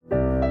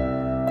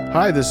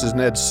Hi, this is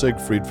Ned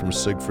Siegfried from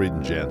Siegfried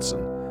and Jensen.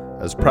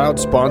 As proud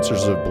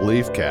sponsors of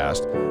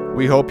BeliefCast,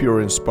 we hope you are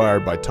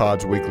inspired by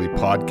Todd's weekly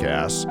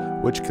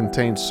podcasts, which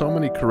contain so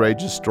many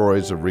courageous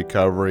stories of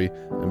recovery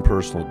and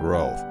personal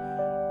growth.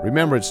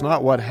 Remember, it's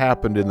not what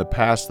happened in the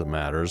past that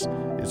matters,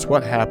 it's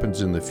what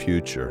happens in the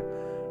future.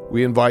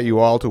 We invite you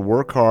all to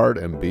work hard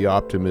and be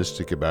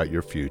optimistic about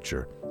your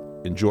future.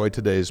 Enjoy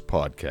today's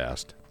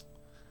podcast.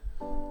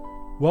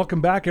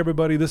 Welcome back,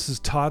 everybody. This is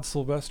Todd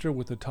Sylvester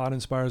with the Todd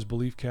Inspires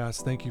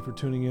BeliefCast. Thank you for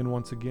tuning in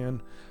once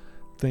again.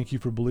 Thank you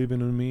for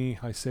believing in me.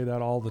 I say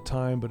that all the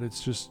time, but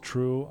it's just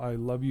true. I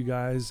love you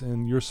guys,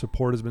 and your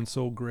support has been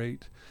so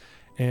great.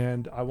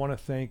 And I want to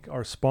thank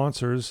our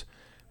sponsors.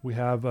 We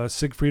have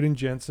Siegfried and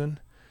Jensen,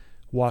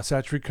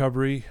 Wasatch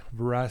Recovery,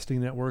 Veracity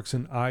Networks,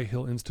 and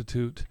iHill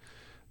Institute.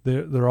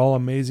 They're all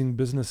amazing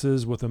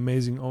businesses with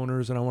amazing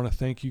owners, and I want to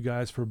thank you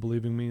guys for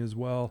believing me as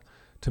well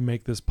to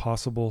make this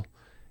possible.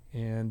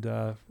 And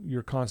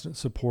your constant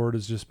support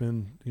has just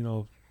been,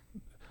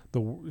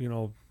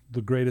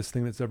 the greatest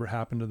thing that's ever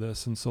happened to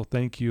this. And so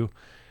thank you.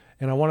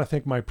 And I want to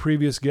thank my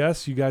previous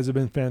guests. You guys have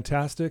been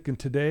fantastic. And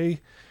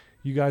today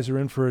you guys are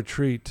in for a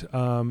treat.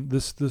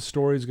 This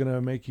story is going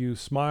to make you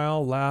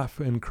smile, laugh,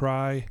 and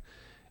cry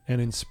and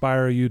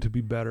inspire you to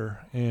be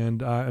better.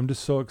 And I'm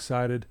just so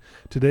excited.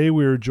 Today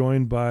we are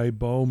joined by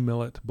Bo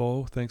Millett.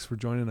 Bo, thanks for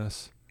joining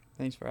us.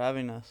 Thanks for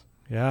having us.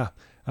 Yeah.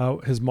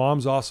 His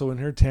mom's also in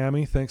here.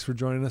 Tammy, thanks for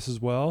joining us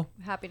as well.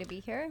 Happy to be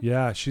here.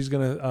 Yeah, she's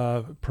going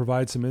to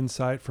provide some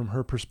insight from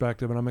her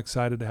perspective, and I'm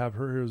excited to have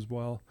her here as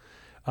well.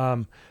 But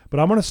I'm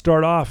going to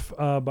start off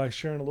by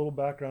sharing a little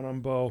background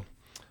on Bo.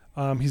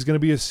 He's going to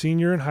be a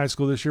senior in high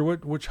school this year.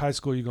 Which high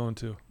school are you going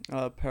to?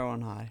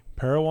 Parowan High.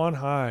 Parowan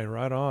High,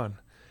 right on.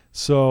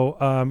 So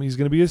he's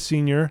going to be a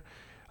senior.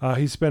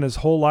 He spent his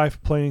whole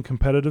life playing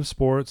competitive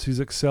sports. He's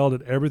excelled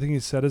at everything he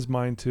set his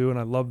mind to, and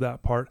I love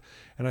that part.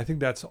 And I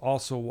think that's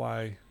also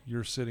why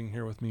you're sitting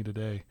here with me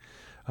today.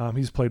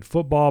 He's played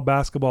football,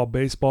 basketball,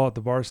 baseball at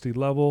the varsity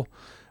level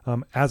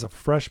as a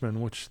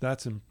freshman, which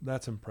that's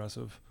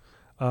impressive.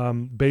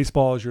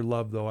 Baseball is your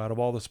love, though. Out of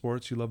all the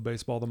sports, you love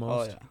baseball the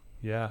most? Oh,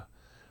 yeah. Yeah.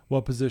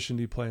 What position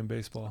do you play in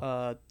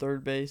baseball?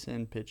 Third base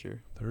and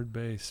pitcher. Third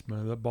base.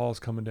 Man, that ball's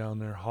coming down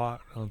there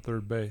hot on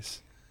third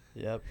base.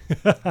 Yep.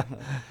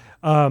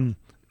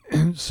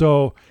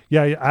 So,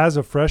 yeah, as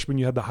a freshman,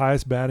 you had the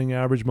highest batting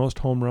average, most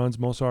home runs,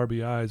 most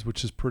RBIs,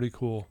 which is pretty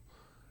cool.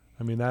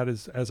 I mean, that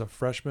is, as a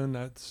freshman,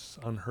 that's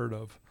unheard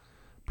of.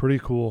 Pretty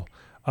cool.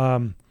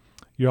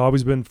 You've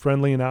always been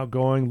friendly and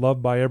outgoing,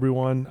 loved by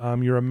everyone.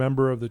 You're a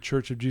member of the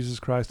Church of Jesus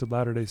Christ of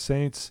Latter-day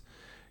Saints.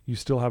 You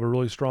still have a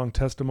really strong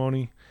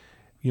testimony,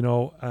 and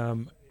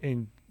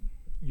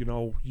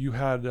you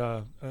had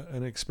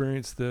an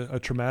experience, a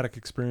traumatic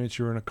experience.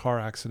 You were in a car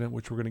accident,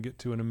 which we're going to get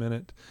to in a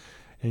minute.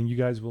 And you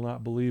guys will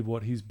not believe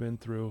what he's been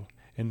through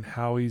and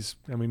how he's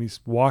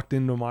walked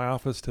into my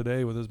office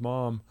today with his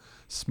mom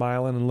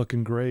smiling and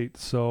looking great.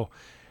 So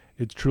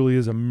it truly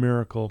is a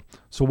miracle.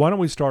 So why don't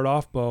we start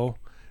off, Bo?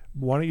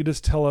 Why don't you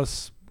just tell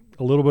us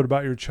a little bit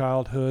about your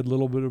childhood, a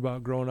little bit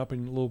about growing up,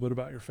 and a little bit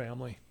about your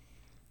family?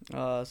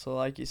 So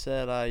like you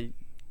said, I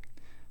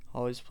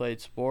always played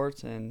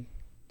sports, and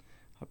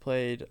I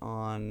played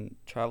on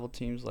travel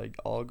teams like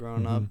all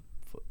growing up,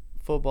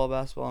 football,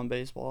 basketball, and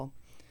baseball.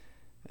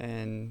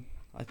 And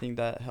I think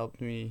that helped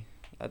me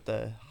at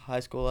the high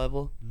school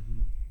level.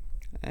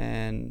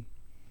 And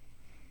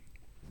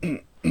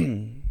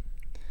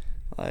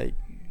like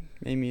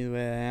made me the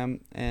way I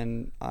am.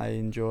 And I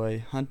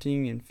enjoy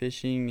hunting and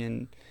fishing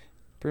and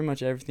pretty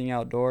much everything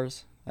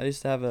outdoors. I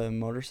used to have a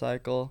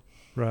motorcycle.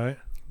 Right.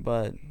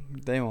 But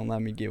they won't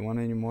let me get one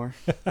anymore.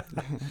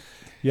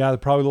 Yeah, they're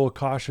probably a little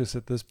cautious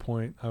at this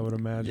point, I would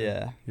imagine.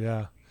 Yeah.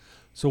 Yeah.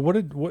 So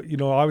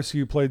obviously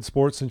you played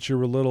sports since you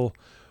were little.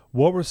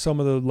 What were some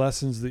of the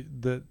lessons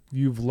that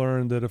you've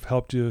learned that have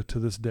helped you to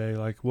this day?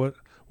 Like what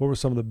were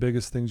some of the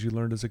biggest things you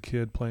learned as a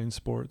kid playing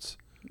sports?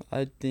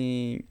 I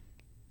think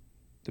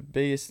the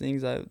biggest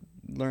things I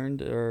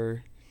learned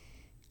are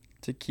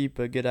to keep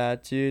a good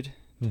attitude,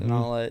 to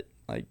not let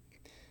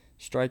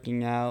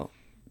striking out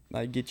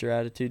get your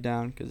attitude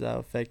down, because that'll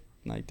affect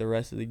the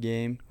rest of the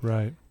game.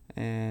 Right.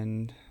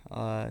 And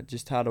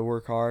just how to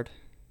work hard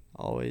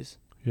always.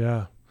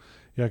 Yeah.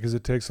 Yeah, because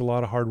it takes a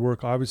lot of hard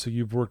work. Obviously,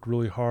 you've worked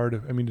really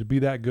hard. I mean, to be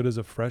that good as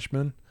a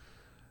freshman,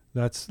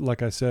 that's,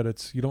 like I said,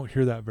 you don't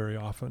hear that very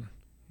often.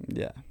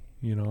 Yeah.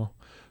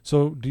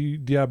 So do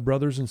you have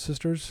brothers and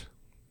sisters?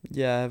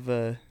 Yeah, I have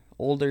a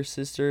older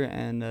sister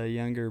and a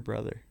younger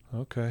brother.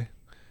 Okay.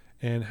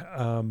 And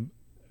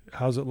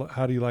how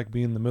do you like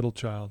being the middle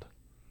child?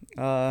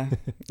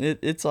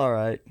 It's all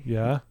right.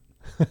 Yeah.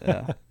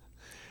 Yeah.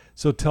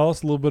 So tell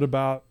us a little bit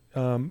about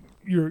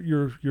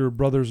your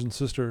brothers and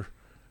sister.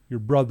 Your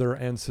brother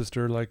and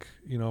sister,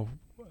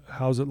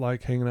 how's it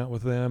like hanging out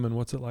with them, and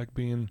what's it like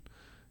being,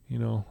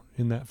 in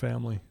that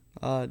family?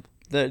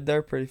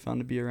 They're pretty fun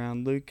to be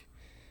around. Luke,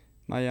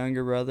 my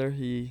younger brother,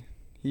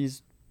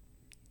 he's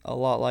a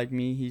lot like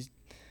me. He's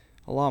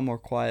a lot more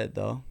quiet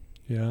though.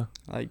 Yeah.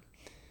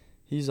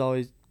 He's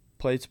always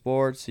played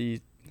sports.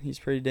 He he's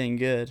pretty dang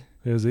good.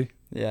 Is he?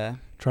 Yeah.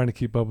 Trying to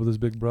keep up with his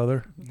big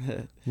brother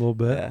a little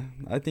bit? Yeah.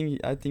 I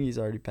think he's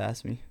already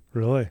passed me.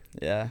 Really?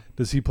 Yeah.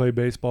 Does he play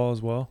baseball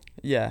as well?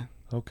 Yeah.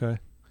 Okay.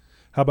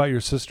 How about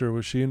your sister?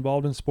 Was she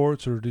involved in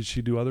sports, or did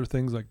she do other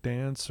things like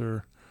dance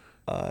or?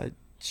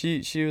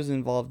 She was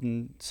involved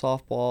in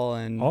softball,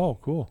 and Oh,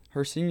 cool.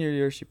 her senior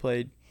year she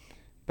played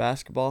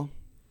basketball,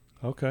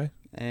 Okay.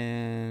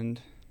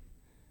 and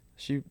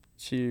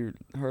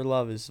her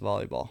love is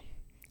volleyball.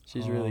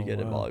 She's really good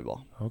at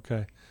volleyball.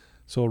 Okay.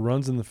 So it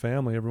runs in the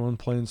family. Everyone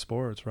playing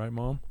sports, right,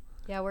 Mom?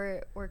 Yeah,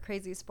 we're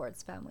crazy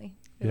sports family.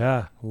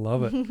 Yeah,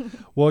 love it.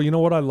 Well, you know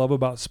what I love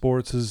about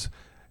sports is,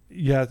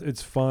 yeah,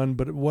 it's fun,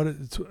 but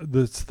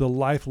it's the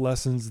life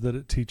lessons that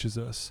it teaches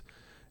us.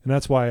 And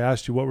that's why I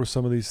asked you, what were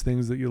some of these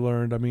things that you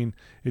learned? I mean,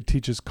 it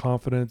teaches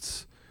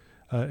confidence.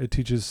 It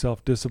teaches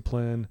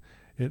self-discipline.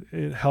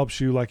 It helps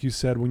you, like you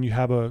said, when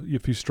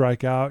if you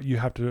strike out, you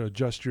have to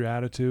adjust your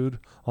attitude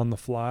on the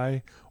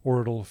fly,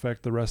 or it'll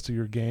affect the rest of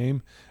your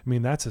game. I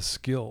mean, that's a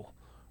skill,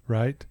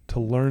 right? To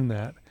learn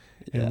that.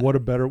 Yeah. And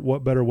what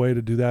better way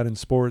to do that in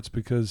sports?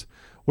 Because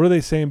what do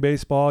they say in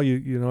baseball?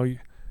 You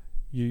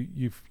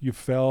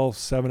fell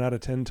 7 out of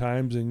 10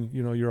 times, and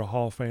you're a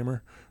Hall of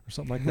Famer or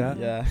something like that.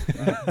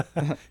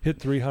 Yeah. Hit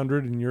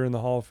 300 and you're in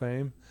the Hall of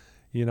Fame,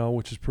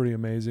 which is pretty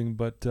amazing.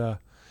 But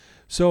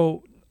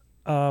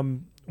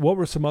what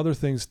were some other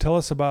things? Tell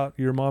us about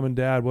your mom and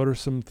dad. What are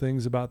some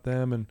things about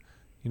them, and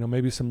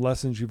maybe some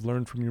lessons you've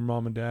learned from your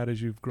mom and dad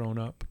as you've grown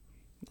up?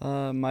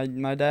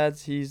 My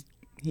dad's he's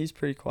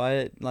pretty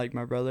quiet, like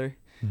my brother.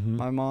 Mm-hmm.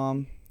 My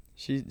mom,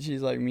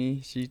 she's like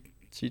me. She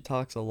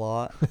talks a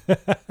lot.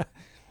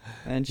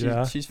 And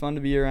she's fun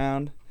to be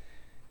around.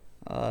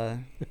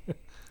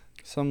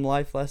 Some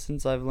life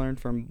lessons I've learned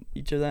from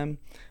each of them.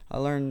 I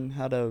learned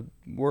how to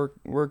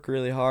work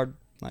really hard,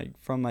 like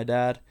from my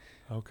dad.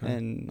 Okay.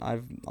 And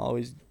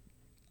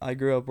I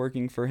grew up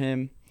working for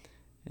him.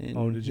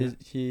 And did you?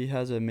 He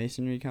has a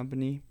masonry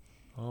company.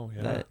 Oh,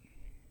 yeah. That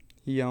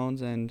he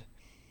owns. And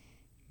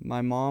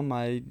my mom,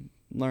 I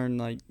learned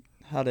like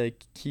how to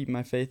keep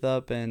my faith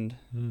up and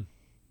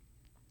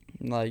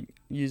like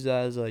use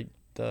that as like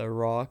the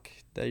rock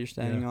that you're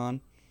standing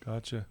on.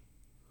 Gotcha.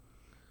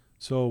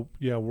 So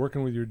yeah,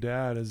 working with your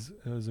dad as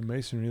a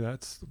masonry,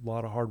 that's a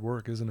lot of hard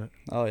work, isn't it?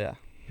 Oh yeah.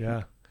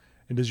 Yeah.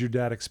 And does your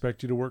dad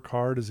expect you to work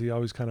hard? Does he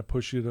always kind of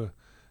push you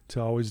to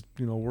always,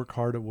 work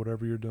hard at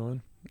whatever you're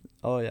doing?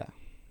 Oh yeah.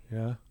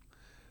 Yeah.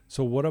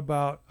 So what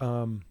about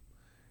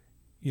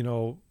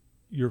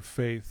your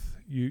faith?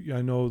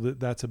 I know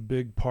that's a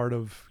big part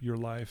of your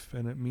life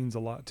and it means a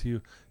lot to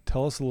you.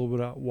 Tell us a little bit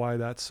about why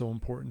that's so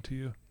important to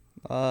you.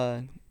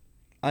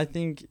 I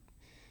think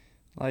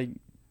like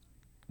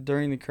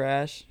during the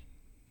crash,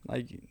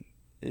 like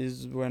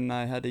is when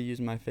I had to use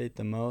my faith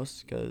the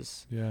most,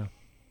 because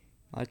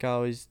like I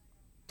always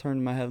turn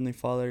to my Heavenly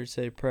Father to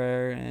say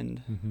prayer,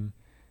 and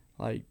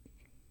like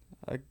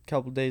a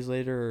couple days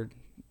later or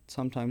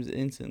sometimes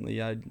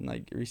instantly I'd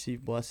like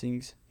receive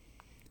blessings.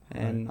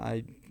 And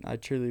I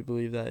truly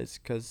believe that it's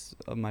because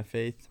of my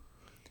faith.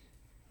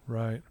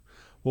 Right.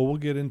 Well, we'll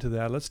get into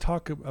that. Let's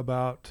talk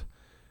about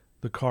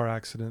the car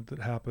accident that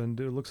happened.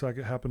 It looks like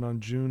it happened on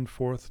June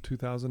 4th,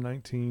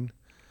 2019.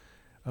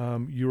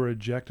 You were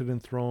ejected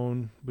and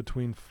thrown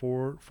between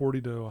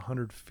 40 to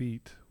 100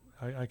 feet.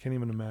 I can't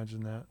even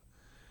imagine that.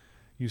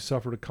 You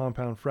suffered a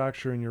compound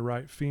fracture in your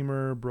right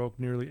femur, broke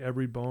nearly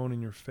every bone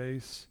in your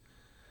face.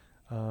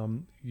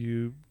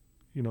 You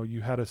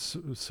had a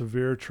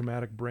severe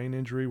traumatic brain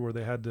injury where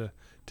they had to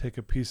take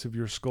a piece of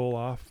your skull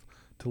off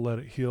to let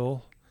it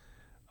heal.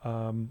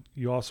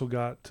 You also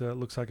got,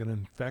 looks like, an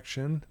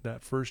infection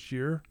that first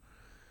year,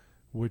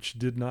 which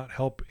did not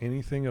help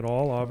anything at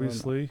all,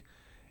 obviously.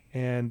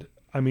 And,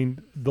 I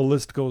mean, the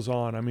list goes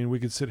on. I mean, we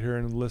could sit here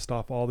and list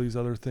off all these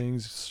other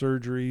things,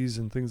 surgeries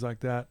and things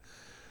like that.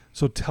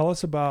 So tell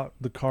us about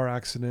the car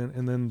accident,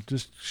 and then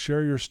just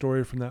share your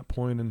story from that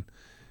point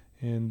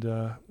and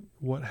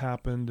what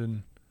happened.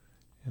 And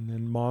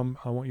then, Mom,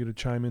 I want you to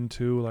chime in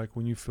too, like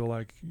when you feel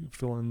like you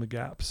fill in the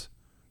gaps.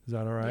 Is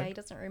that all right? Yeah, he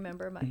doesn't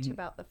remember much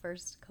about the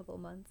first couple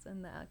months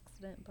in the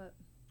accident, but.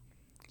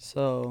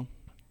 So,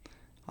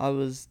 I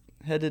was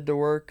headed to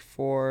work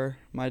for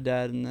my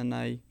dad, and then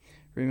I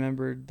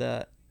remembered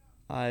that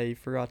I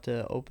forgot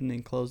to open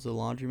and close the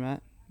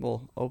laundromat.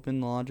 Well, open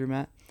the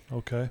laundromat.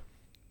 Okay.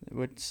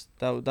 Which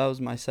that was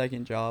my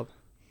second job.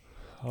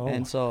 Oh.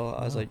 And so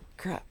I was like,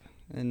 crap.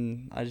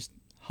 And I just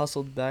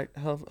hustled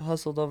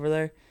over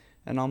there.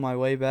 And on my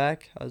way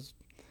back, I was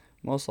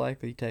most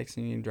likely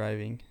texting and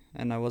driving.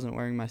 And I wasn't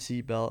wearing my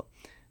seatbelt.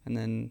 And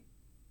then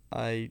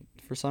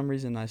for some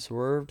reason, I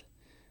swerved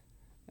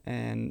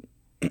and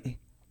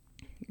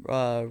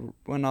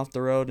went off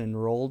the road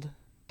and rolled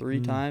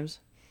 3 times.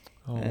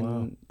 Oh,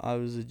 and I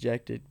was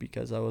ejected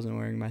because I wasn't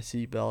wearing my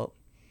seatbelt.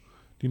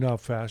 Do you know how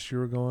fast you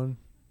were going?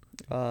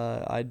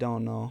 I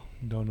don't know.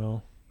 Don't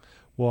know.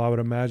 Well, I would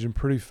imagine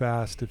pretty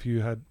fast if you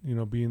had,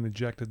 being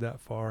ejected that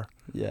far.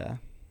 Yeah.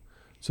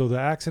 So the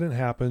accident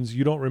happens.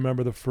 You don't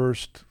remember the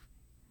first,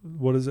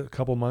 a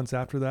couple months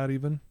after that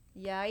even?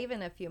 Yeah,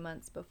 even a few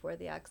months before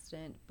the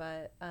accident,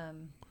 but I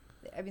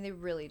mean, they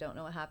really don't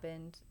know what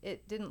happened.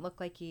 It didn't look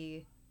like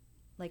he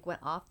like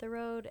went off the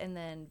road and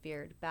then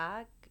veered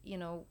back, you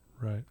know,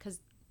 Right. because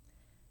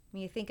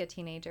when you think a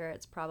teenager,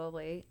 it's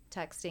probably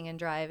texting and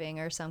driving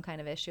or some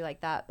kind of issue like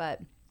that.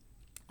 But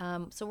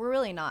so we're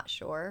really not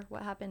sure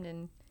what happened,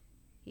 and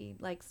he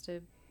likes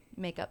to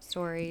make up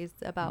stories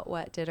about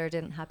what did or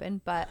didn't happen.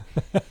 But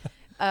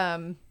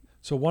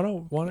So why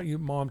don't you,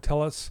 Mom,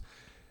 tell us?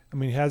 I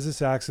mean, he has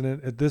this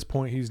accident. At this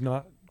point, he's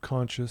not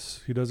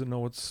conscious. He doesn't know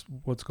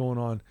what's going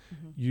on.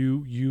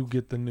 You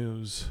get the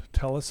news.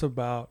 Tell us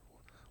about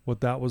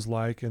what that was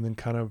like, and then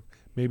kind of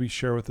maybe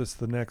share with us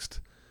the next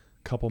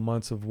couple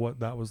months of what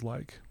that was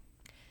like.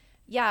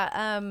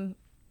 yeah,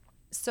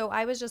 so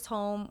I was just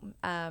home.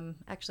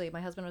 Actually,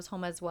 my husband was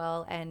home as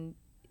well, and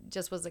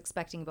just was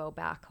expecting Bo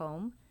back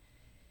home.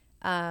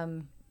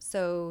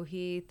 So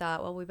he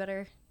thought, well, we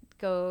better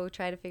go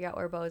try to figure out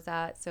where Bo's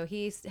at. So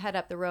he head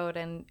up the road,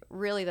 and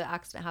really the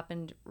accident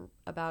happened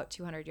about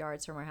 200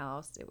 yards from our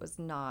house. It was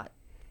not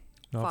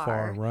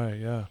Far, right?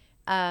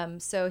 Yeah.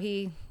 So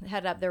he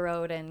headed up the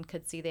road and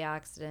could see the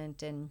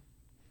accident, and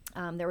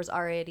there was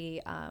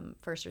already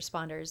first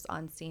responders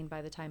on scene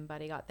by the time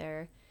Buddy got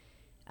there.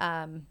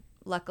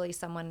 Luckily,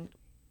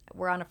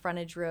 we're on a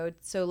frontage road,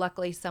 so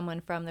luckily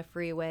someone from the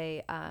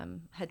freeway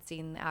had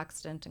seen the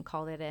accident and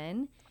called it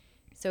in.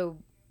 So,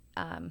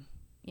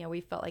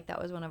 we felt like that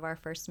was one of our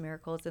first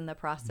miracles in the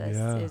process,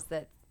 is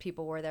that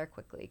people were there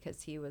quickly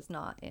because he was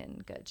not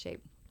in good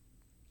shape.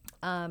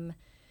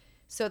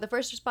 So the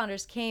first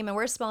responders came, and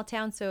we're a small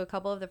town, so a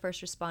couple of the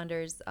first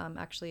responders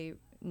actually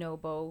know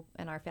Bo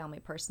and our family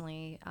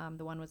personally.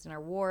 The one was in our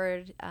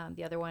ward.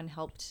 The other one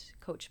helped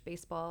coach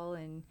baseball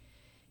and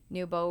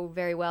knew Bo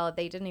very well.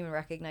 They didn't even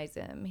recognize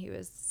him. He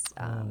was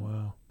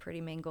pretty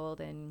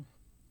mangled and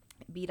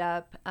beat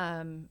up.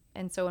 And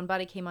so when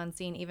Buddy came on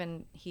scene,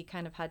 even he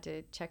kind of had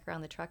to check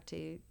around the truck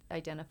to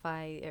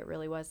identify it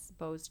really was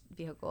Bo's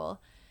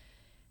vehicle.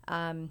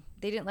 They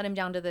didn't let him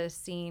down to the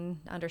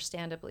scene,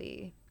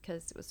 understandably,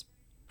 because it was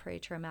pretty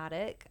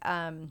traumatic.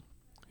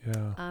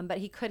 But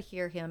he could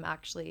hear him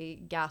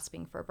actually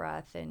gasping for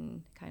breath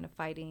and kind of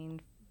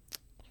fighting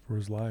For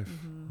his life,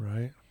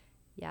 right?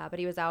 Yeah, but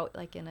he was out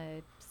like in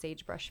a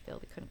sagebrush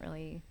field. We couldn't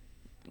really,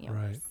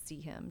 see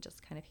him,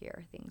 just kind of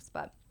hear things.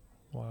 But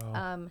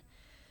wow.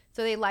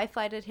 So they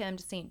life-flighted him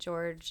to St.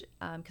 George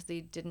because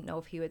they didn't know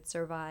if he would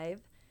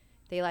survive.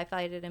 They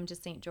life-flighted him to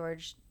St.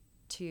 George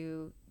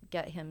to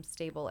get him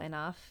stable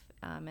enough,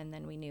 and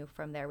then we knew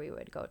from there we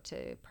would go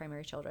to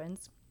Primary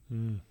Children's.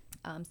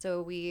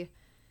 So we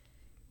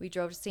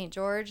drove to St.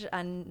 George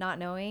and not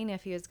knowing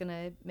if he was going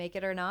to make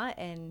it or not,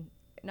 and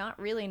not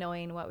really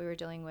knowing what we were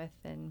dealing with.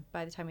 And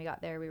by the time we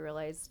got there, we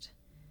realized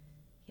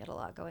he had a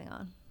lot going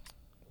on.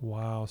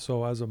 Wow.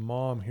 So as a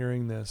mom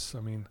hearing this,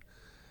 I mean,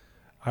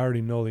 I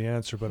already know the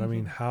answer, but I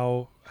mean,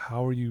 how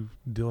are you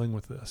dealing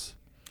with this?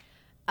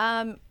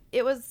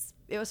 It was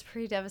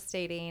pretty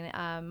devastating.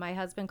 My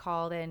husband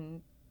called,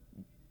 and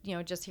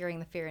just hearing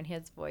the fear in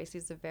his voice,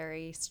 he's a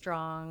very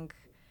strong,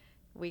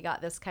 we got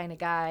this kind of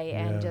guy,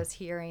 and just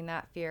hearing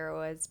that fear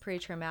was pretty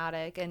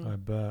traumatic. And I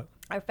bet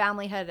our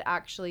family had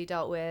actually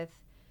dealt with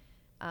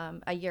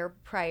a year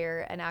prior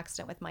an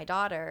accident with my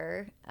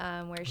daughter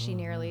where she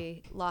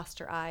nearly lost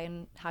her eye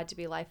and had to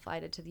be life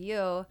flighted to the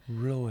U.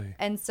 Really?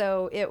 And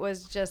so it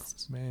was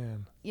just,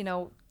 man,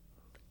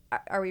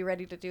 are we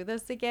ready to do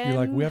this again?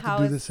 You're like, we have How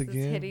to do is this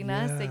again? hitting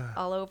us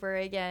all over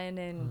again?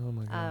 And oh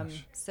my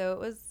gosh.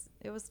 So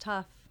it was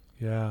tough.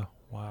 Yeah.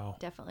 Wow.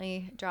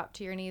 Definitely drop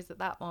to your knees at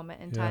that moment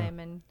in time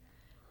and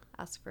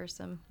ask for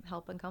some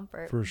help and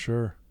comfort. For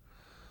sure.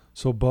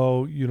 So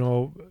Bo,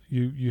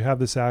 you have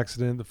this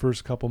accident. The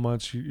first couple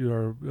months you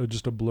are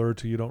just a blur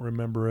to you don't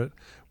remember it,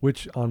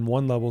 which on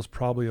one level is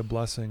probably a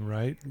blessing,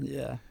 right?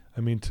 Yeah.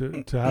 I mean,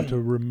 to have to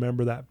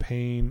remember that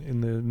pain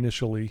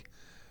initially,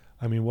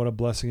 I mean, what a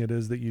blessing it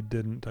is that you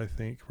didn't, I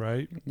think,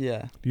 right?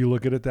 Yeah. Do you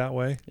look at it that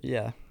way?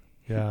 Yeah.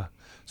 Yeah.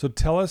 So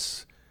tell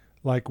us,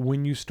 like,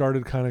 when you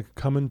started kind of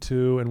coming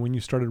to, and when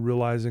you started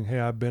realizing, hey,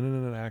 I've been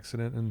in an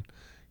accident,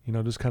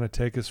 and just kind of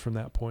take us from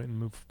that point and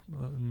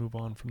move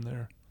on from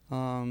there.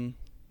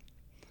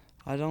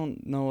 I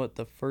don't know what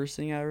the first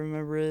thing I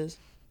remember is,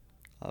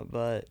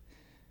 but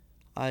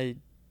I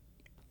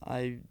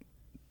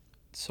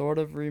sort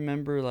of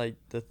remember like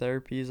the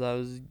therapies I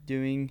was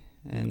doing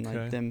and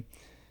like them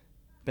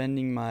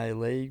bending my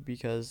leg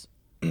because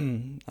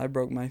I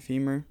broke my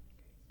femur.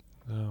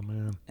 Oh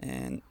man.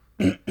 And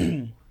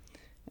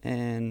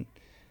and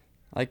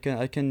I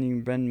couldn't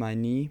even bend my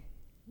knee,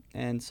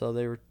 and so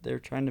they were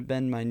trying to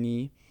bend my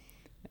knee,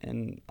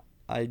 and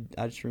I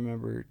just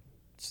remember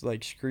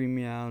like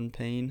screaming out in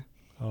pain.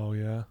 Oh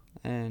yeah.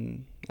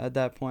 And at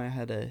that point I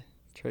had a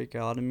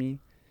tracheotomy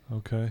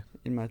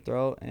in my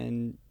throat,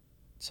 and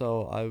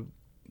so I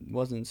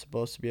wasn't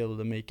supposed to be able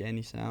to make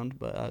any sound,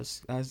 but I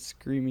was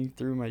screaming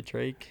through my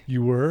trach.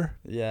 You were?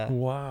 Yeah.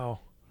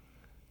 Wow.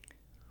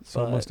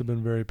 So it must have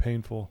been very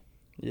painful.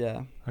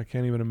 Yeah. I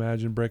can't even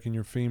imagine breaking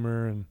your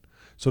femur, and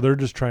so they're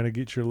just trying to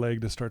get your leg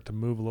to start to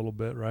move a little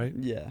bit, right?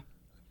 Yeah.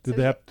 Did So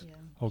they he- have? yeah.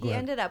 Oh, go He ahead.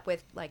 ended up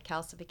with like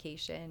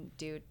calcification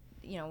due,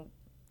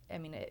 I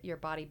mean, your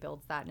body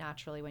builds that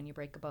naturally when you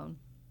break a bone.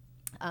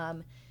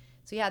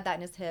 So he had that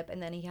in his hip,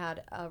 and then he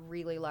had a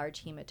really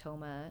large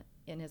hematoma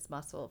in his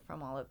muscle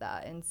from all of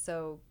that. And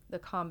so the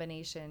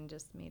combination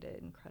just made it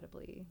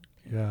incredibly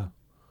painful. Yeah.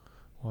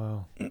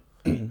 Wow.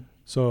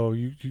 So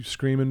you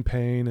scream in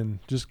pain, and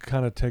just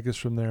kind of take us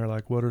from there.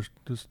 Like, what are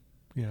just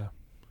yeah.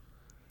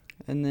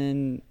 And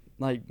then,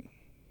 like,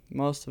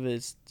 most of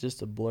it's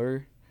just a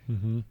blur.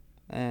 Mm-hmm.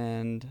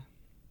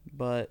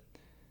 But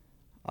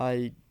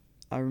I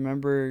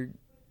remember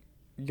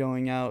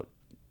going out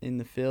in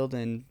the field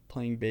and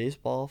playing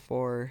baseball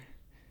for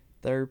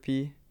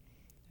therapy,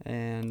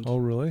 and Oh,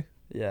 really?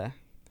 yeah,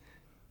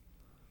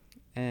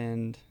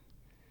 and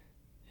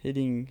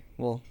hitting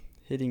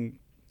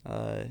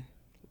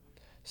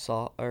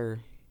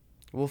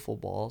wiffle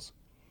balls.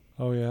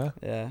 Oh, yeah.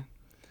 Yeah.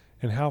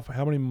 And how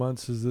many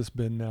months has this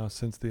been now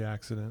since the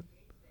accident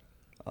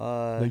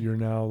that you're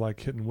now like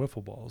hitting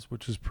wiffle balls,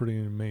 which is pretty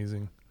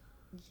amazing.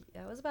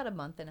 Yeah, it was about a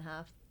month and a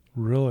half.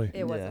 Really?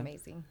 It was Yeah.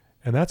 amazing.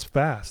 And that's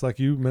fast. Like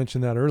you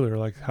mentioned that earlier,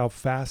 like how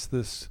fast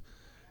this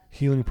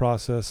healing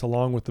process,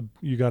 along with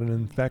you got an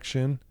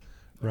infection,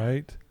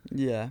 right?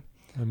 Yeah.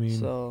 I mean,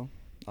 So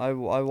I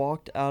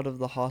walked out of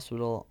the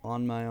hospital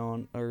on my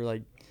own, or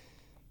like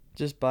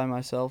just by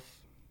myself.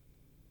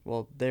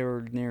 Well, they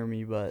were near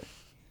me, but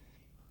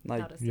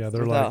like Without yeah,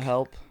 they're without like,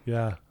 help.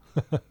 yeah,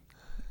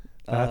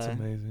 that's uh,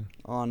 amazing.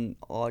 On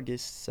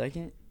August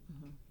 2nd,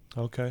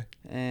 Okay.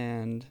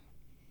 and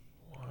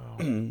Wow.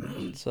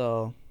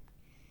 so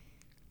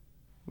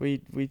we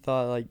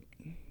thought like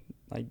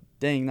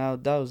dang,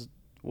 that was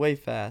way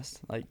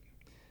fast. Like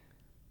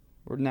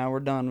we're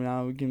done.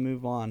 Now we can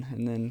move on.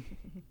 And then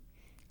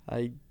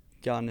I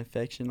got an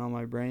infection on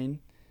my brain,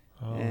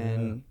 Oh,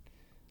 and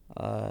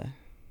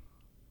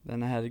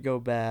then I had to go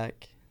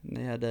back, and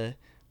they had to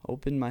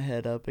open my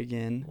head up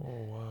again. yeah.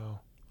 Oh,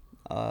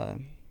 wow.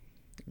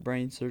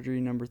 Brain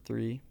surgery number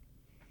 3,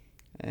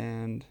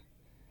 and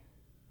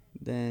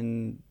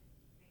then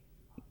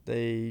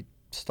they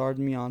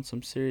started me on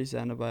some serious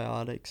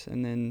antibiotics,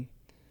 and then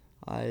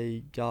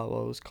I got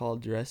what was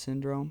called Tourette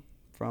syndrome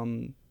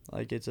from,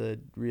 like, it's a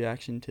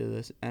reaction to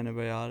this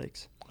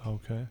antibiotics.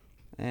 Okay.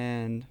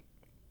 And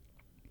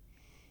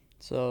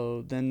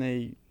so then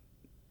they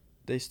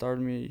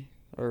started me,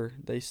 or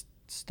they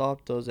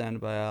stopped those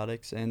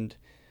antibiotics and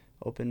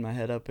opened my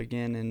head up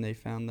again, and they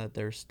found that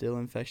there's still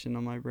infection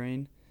on my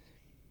brain.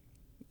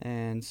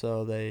 And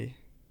so they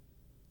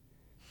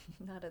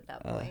Not at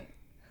that point.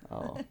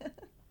 oh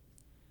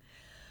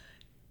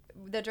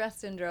The Tourette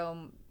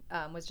syndrome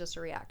was just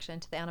a reaction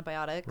to the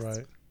antibiotics.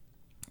 Right.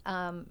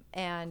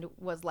 And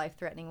was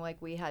life-threatening. Like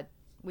we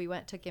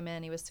took him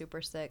in, he was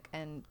super sick,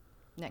 and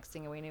next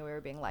thing we knew, we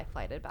were being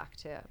life-flighted back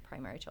to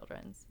primary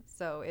children's.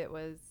 So it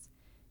was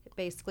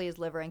basically his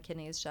liver and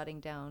kidneys shutting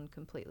down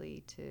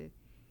completely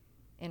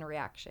in a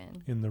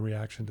reaction. In the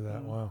reaction to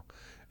that, wow.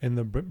 And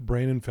the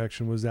brain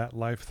infection, was that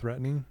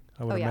life-threatening?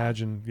 I would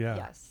imagine, yeah.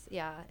 Yes,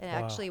 yeah. It Wow.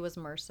 actually was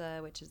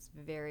MRSA, which is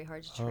very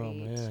hard to Oh,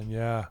 treat. man,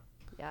 yeah.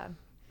 Yeah.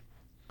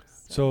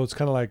 So it's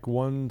kind of like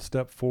one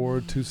step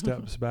forward, 2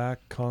 steps back,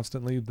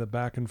 constantly, the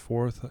back and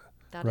forth,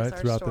 that right? is our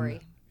Throughout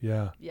story.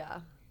 yeah,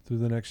 Yeah. through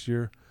the next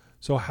year.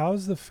 So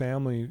how's the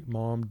family,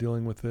 Mom,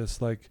 dealing with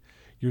this? Like,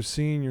 you're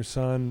seeing your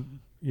son,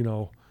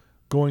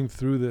 going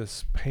through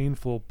this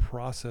painful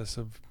process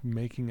of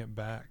making it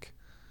back.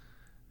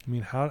 I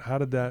mean, how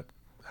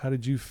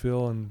did you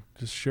feel, and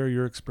just share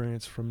your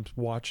experience from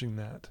watching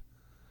that?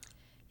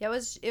 Yeah,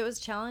 it was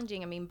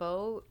challenging. I mean,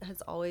 Bo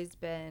has always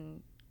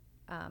been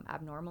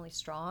abnormally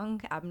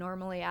strong,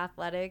 abnormally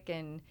athletic,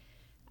 and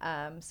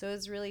so it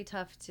was really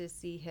tough to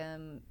see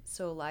him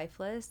so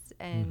lifeless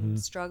and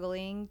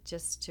struggling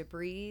just to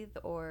breathe,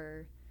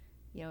 or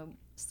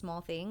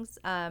small things.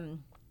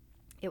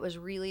 It was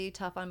really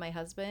tough on my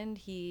husband.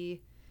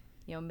 He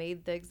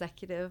made the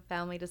executive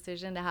family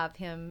decision to have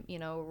him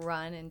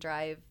run and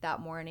drive that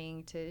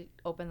morning to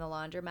open the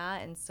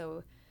laundromat, and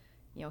so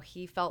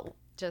he felt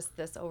just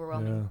this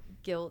overwhelming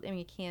guilt. I mean,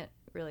 you can't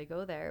really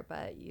go there,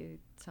 but you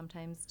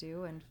sometimes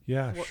do. And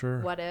sure.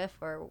 What if,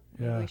 or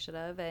maybe we should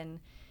have. And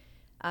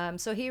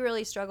so he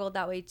really struggled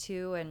that way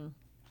too. And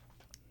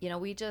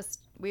we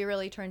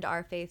really turned to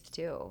our faith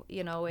too.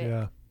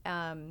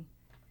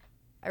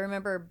 I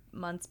remember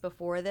months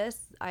before this,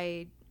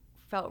 I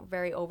felt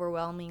very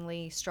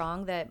overwhelmingly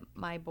strong that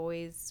my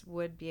boys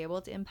would be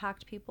able to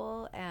impact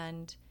people,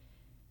 and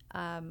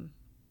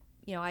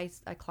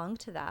I clung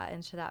to that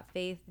and to that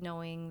faith,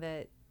 knowing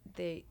that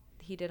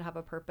he did have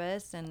a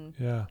purpose, and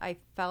I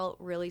felt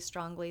really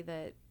strongly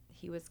that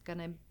he was going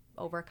to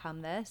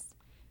overcome this.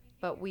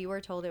 But we were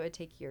told it would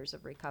take years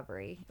of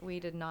recovery. We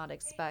did not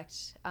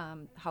expect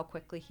how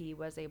quickly he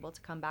was able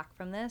to come back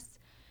from this.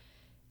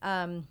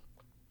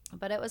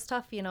 But it was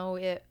tough,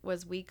 it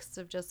was weeks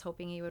of just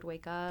hoping he would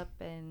wake up,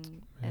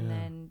 and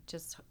then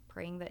just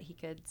praying that he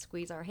could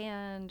squeeze our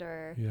hand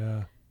or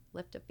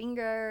lift a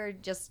finger,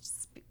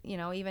 just,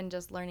 even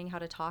just learning how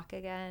to talk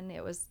again.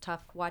 It was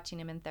tough watching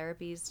him in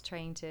therapies,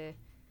 trying to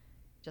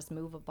just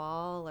move a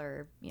ball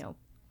or,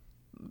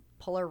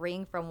 pull a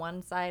ring from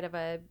one side of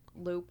a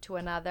loop to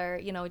another,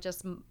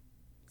 just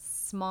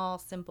small,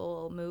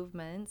 simple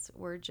movements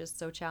were just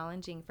so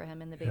challenging for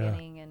him in the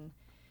beginning.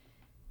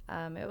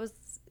 And it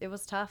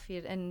was tough.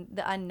 And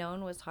the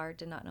unknown was hard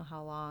to not know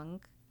how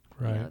long,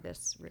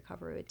 this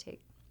recovery would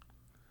take.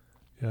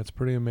 Yeah, it's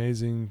pretty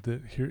amazing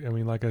that here. I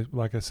mean, like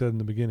I said in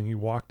the beginning, you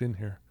walked in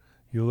here,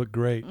 you look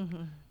great,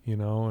 and you're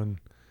going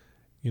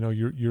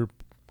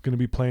to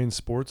be playing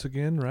sports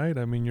again, right?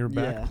 I mean, you're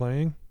back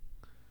playing.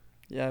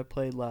 Yeah, I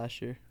played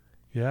last year.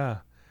 Yeah,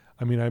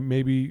 I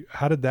mean,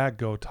 how did that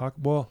go?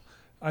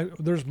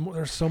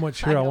 There's so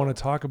much here I want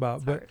to talk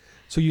about, but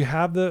so you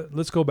have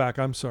let's go back.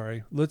 I'm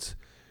sorry.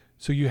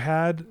 So you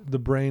had the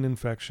brain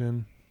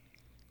infection,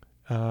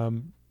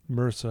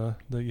 MRSA,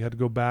 that you had to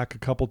go back a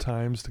couple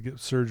times to get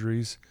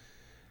surgeries.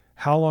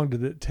 How long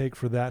did it take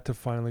for that to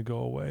finally go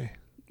away?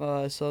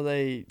 So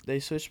they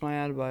switched my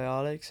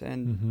antibiotics,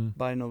 and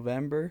by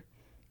November,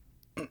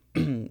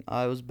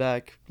 I was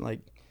back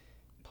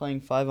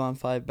playing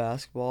 5-on-5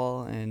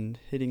 basketball and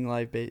hitting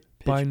live pitch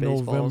by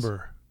baseballs.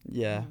 November.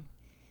 Yeah.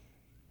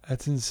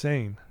 That's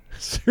insane.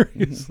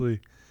 Seriously.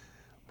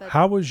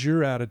 How was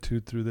your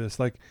attitude through this?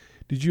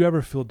 Did you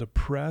ever feel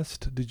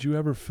depressed? Did you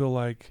ever feel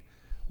like,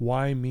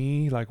 why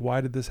me? Why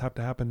did this have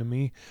to happen to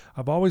me?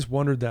 I've always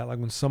wondered that,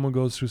 when someone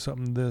goes through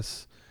something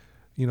this,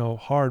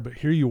 hard, but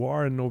here you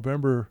are in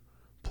November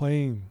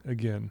playing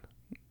again.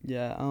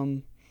 Yeah.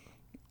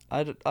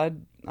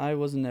 I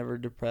was never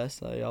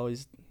depressed. I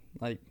always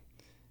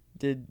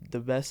did the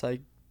best I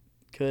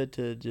could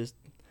to just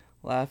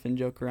laugh and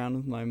joke around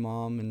with my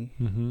mom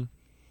and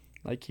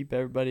keep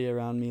everybody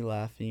around me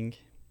laughing,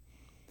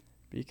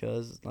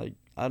 because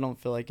I don't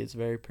feel like it's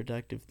very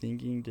productive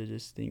thinking to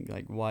just think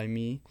why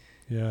me.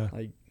 Yeah.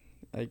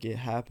 It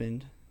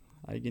happened.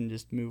 I can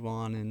just move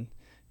on and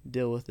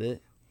deal with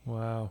it.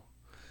 Wow.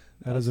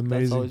 That is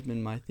amazing. That's always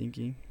been my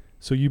thinking.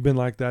 So you've been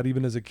like that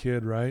even as a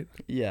kid, right?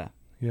 Yeah.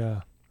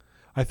 Yeah.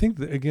 I think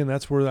that, again,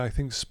 that's where I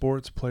think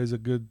sports plays a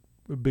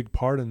big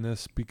part in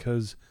this,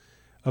 because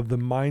of the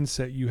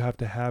mindset you have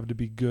to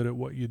be good at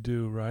what you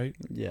do, right?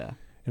 Yeah.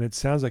 And it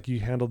sounds like you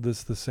handled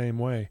this the same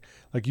way.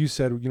 Like you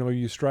said,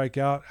 you strike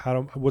out,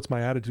 what's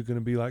my attitude going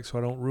to be like so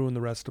I don't ruin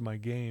the rest of my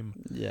game?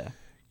 Yeah.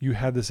 You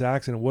had this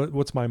accident.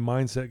 What's my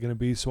mindset going to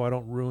be so I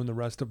don't ruin the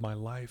rest of my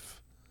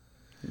life?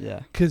 Yeah.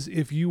 Because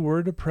if you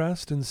were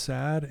depressed and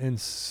sad and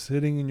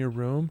sitting in your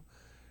room,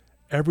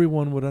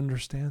 everyone would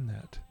understand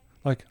that.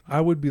 I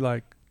would be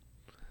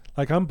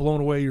I'm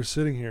blown away you're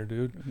sitting here,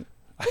 dude.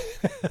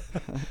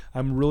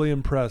 I'm really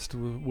impressed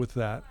with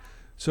that.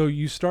 So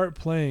you start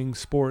playing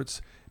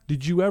sports.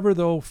 Did you ever,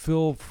 though,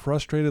 feel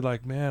frustrated?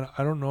 Man,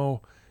 I don't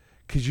know.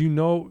 Because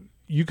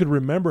you could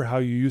remember how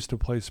you used to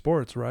play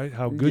sports, right?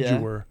 How good you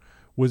were.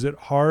 Was it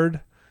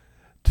hard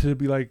to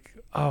be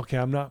okay,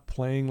 I'm not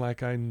playing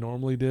like I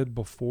normally did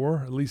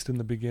before, at least in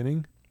the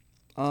beginning?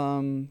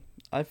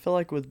 I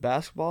feel with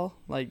basketball,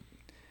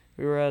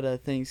 we were at a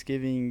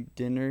Thanksgiving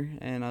dinner,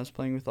 and I was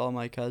playing with all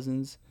my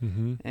cousins,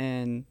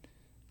 and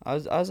I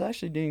was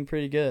actually doing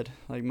pretty good.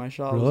 My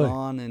shot was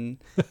on and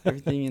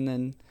everything, and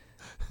then,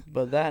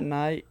 but that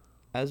night,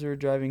 as we were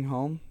driving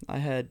home, I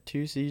had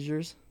 2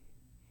 seizures,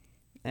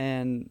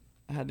 and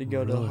I had to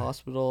go to the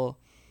hospital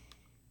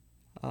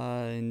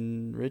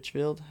in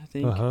Richfield, I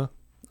think,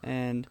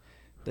 and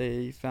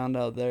they found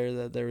out there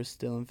that there was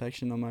still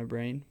infection on my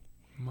brain.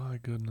 My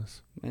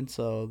goodness. And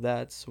so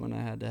that's when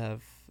I had to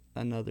have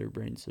another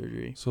brain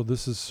surgery. So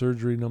this is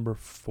surgery number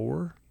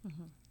 4?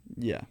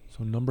 Yeah.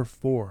 So number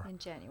 4. In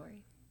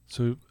January.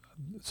 So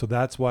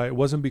that's why it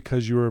wasn't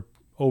because you were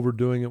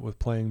overdoing it with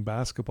playing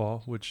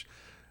basketball, which,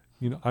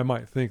 I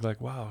might think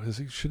wow,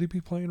 should he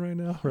be playing right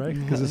now? Right.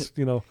 Because it's,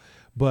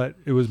 but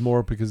it was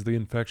more because the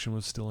infection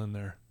was still in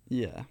there.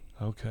 Yeah.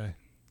 Okay.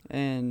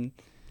 And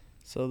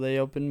so they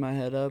opened my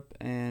head up,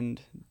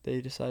 and they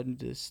decided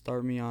to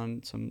start me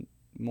on some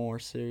more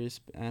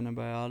serious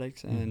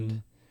antibiotics,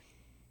 and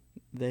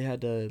they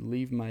had to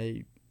leave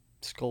my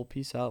skull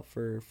piece out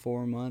for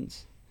 4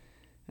 months.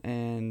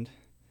 And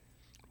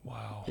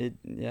wow.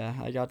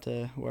 I got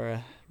to wear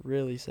a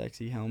really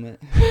sexy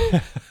helmet.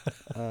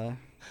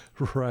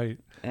 Right.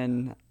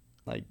 And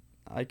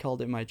I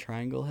called it my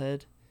triangle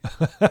head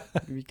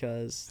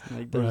because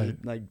there's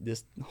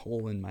this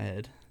hole in my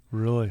head.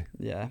 Really?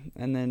 Yeah.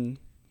 And then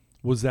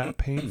was that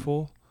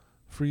painful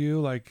for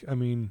you?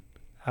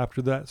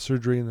 After that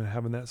surgery and then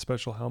having that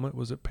special helmet,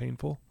 was it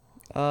painful?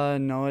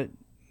 No,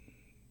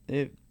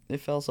 it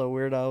felt so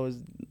weird. I was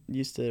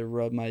used to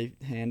rub my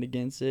hand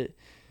against it,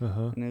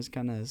 and it was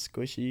kind of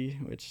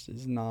squishy, which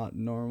is not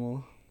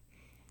normal.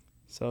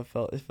 So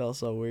it felt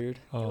so weird.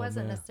 It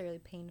wasn't necessarily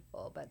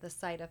painful, but the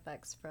side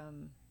effects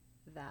from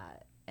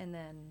that, and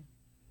then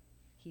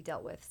he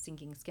dealt with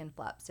sinking skin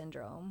flap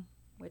syndrome,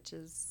 which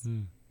is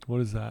what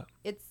is that?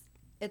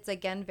 It's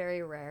again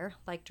very rare,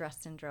 like dress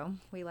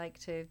syndrome. We like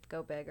to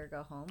go big or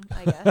go home,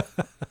 I guess.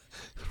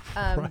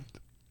 Right.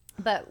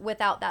 But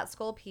without that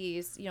skull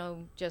piece,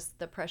 just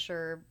the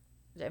pressure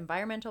the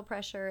environmental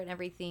pressure and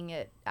everything,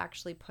 it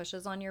actually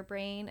pushes on your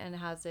brain and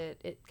has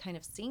it kind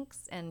of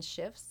sinks and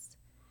shifts.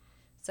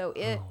 So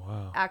it Oh,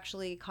 wow.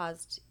 actually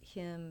caused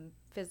him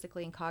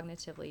physically and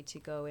cognitively to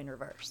go in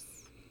reverse.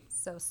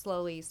 So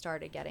slowly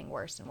started getting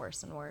worse and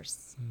worse and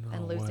worse, No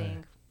and way.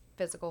 losing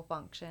physical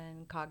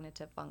function,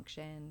 cognitive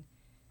function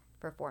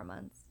for 4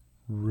 months.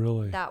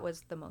 Really? That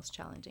was the most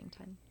challenging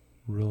time.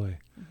 Really?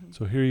 Mm-hmm.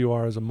 So here you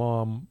are as a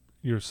mom,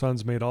 your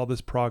son's made all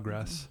this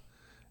progress,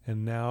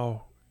 and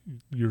now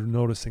you're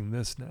noticing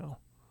this now.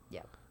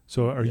 Yep.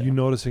 So are Yeah. you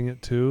noticing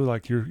it too?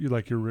 Like you're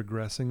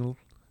regressing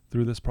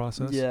through this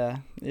process? Yeah,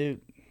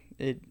 it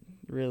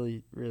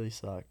really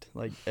sucked.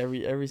 Like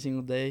every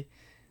single day,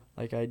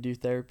 like I do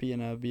therapy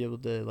and I'd be able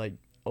to like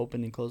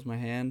open and close my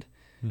hand,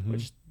 Mm-hmm.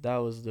 which that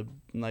was the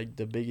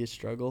biggest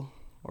struggle,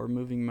 or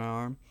moving my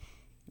arm.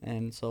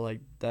 And so like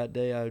that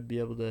day I would be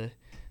able to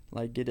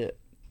like get it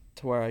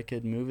to where I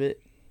could move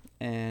it,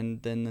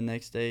 and then the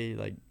next day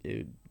like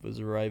it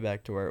was right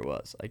back to where it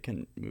was. I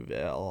couldn't move it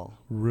at all.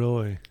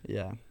 Really?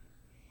 Yeah.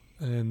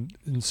 And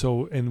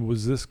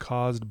was this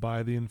caused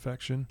by the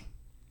infection?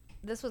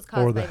 This was Or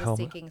caused the by the helmet-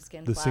 sinking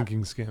skin The flap.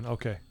 sinking skin.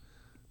 Okay.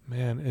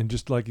 Man, and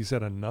just like you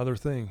said, another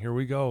thing. Here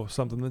we go.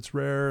 Something that's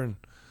rare. And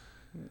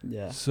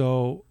Yeah.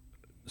 so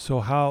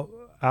how,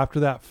 after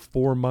that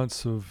 4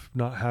 months of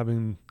not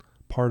having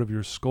part of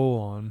your skull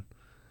on,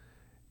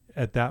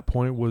 at that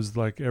point was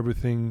like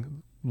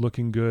everything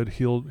looking good,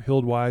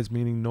 healed wise,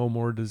 meaning no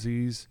more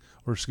disease,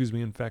 or excuse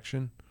me,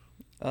 infection?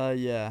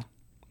 Yeah.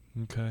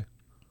 Okay.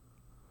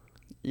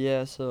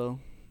 Yeah, so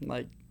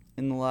like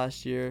in the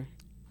last year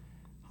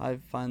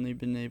I've finally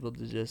been able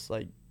to just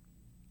like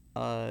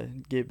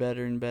get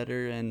better and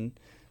better, and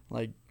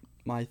like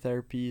my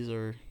therapies,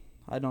 or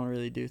I don't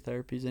really do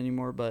therapies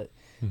anymore, but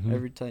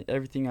Mm-hmm.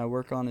 everything I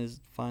work on is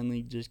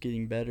finally just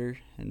getting better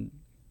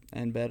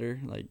and better.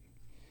 Like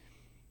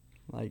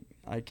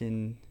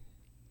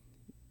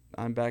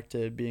I'm back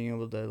to being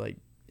able to like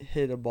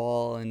hit a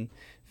ball and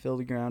feel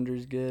the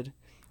grounders good,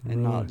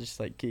 and Really? not just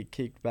like get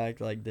kicked back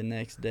like the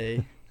next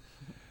day.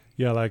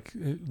 Yeah, like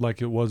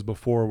it was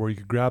before, where you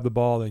could grab the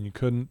ball, then you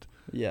couldn't.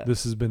 Yeah.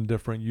 This has been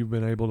different. You've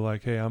been able to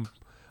like, hey,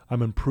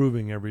 I'm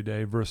improving every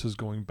day versus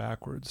going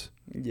backwards,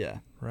 Yeah.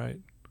 right?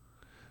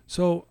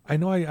 So I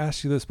know I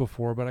asked you this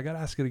before, but I got to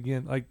ask it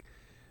again. Like,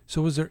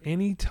 so was there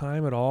any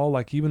time at all,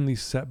 like even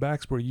these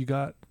setbacks, where you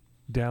got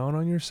down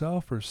on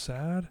yourself or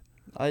sad?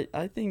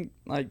 I think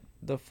like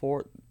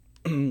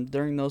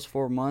during those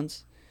 4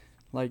 months,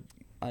 like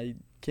I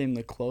came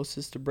the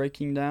closest to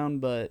breaking down,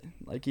 but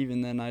like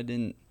even then I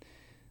didn't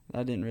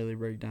really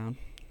break down.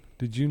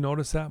 Did you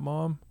notice that,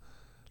 Mom?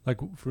 Like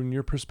from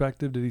your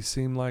perspective, did he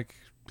seem like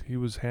he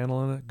was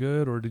handling it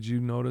good, or did you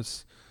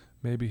notice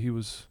maybe he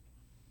was,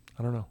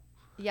 I don't know.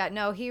 Yeah,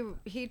 no,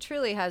 he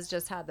truly has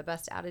just had the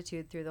best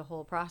attitude through the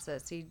whole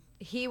process.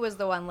 He was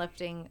the one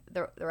lifting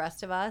the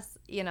rest of us,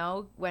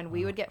 when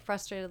we would get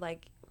frustrated,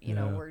 like,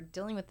 Yeah. we're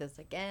dealing with this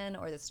again,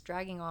 or this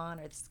dragging on,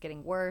 or this is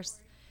getting worse.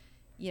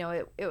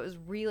 It was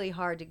really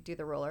hard to do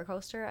the roller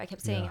coaster. I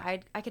kept saying Yeah.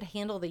 I could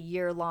handle the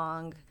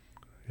year-long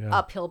Yeah.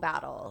 uphill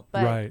battle,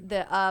 but Right.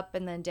 the up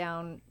and then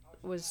down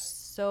was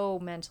so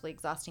mentally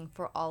exhausting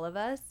for all of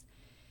us.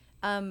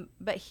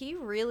 But he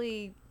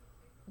really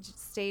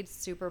just stayed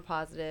super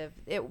positive.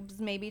 It was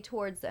maybe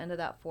towards the end of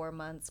that 4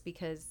 months,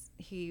 because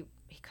he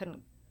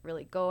couldn't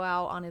really go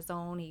out on his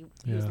own. He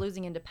was Yeah.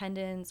 losing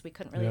independence. We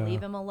couldn't really Yeah.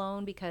 leave him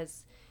alone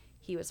because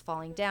he was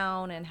falling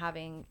down and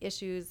having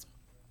issues.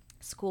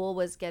 School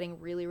was getting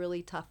really,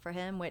 really tough for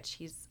him, which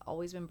he's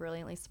always been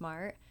brilliantly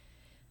smart.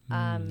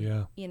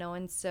 Yeah.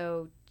 And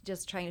so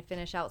just trying to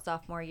finish out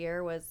sophomore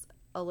year was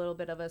a little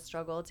bit of a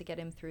struggle to get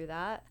him through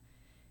that.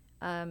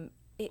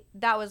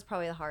 That was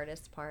probably the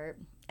hardest part.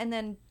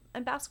 And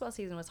basketball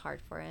season was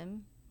hard for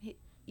him. He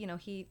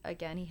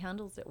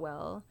handles it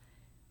well,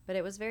 but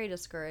it was very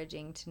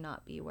discouraging to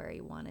not be where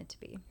he wanted to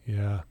be.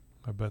 Yeah.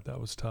 I bet that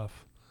was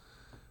tough.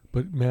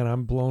 But man,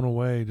 I'm blown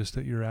away just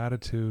at your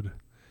attitude,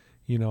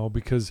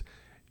 because,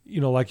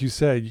 like you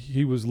said,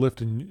 he was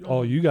lifting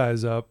all you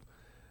guys up.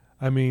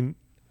 I mean,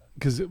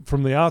 because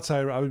from the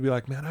outside, I would be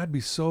like, man, I'd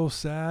be so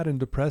sad and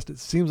depressed. It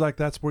seems like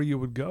that's where you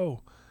would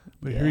go.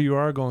 But here you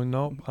are going,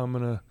 nope, I'm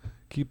going to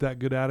keep that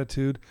good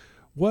attitude.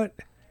 What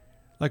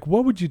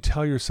would you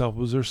tell yourself?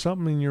 Was there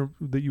something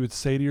that you would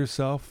say to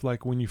yourself,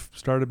 like when you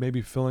started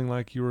maybe feeling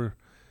like you were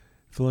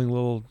feeling a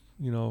little,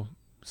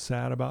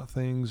 sad about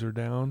things or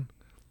down?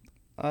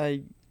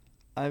 I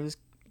was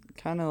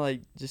kind of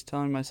like just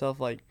telling myself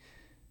like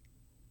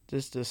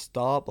just to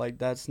stop, like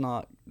that's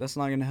not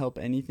going to help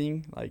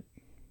anything. Like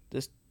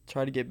just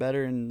try to get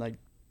better, and like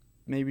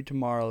maybe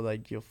tomorrow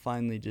like you'll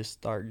finally just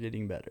start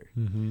getting better.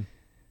 Mm-hmm.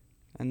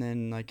 And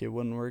then like it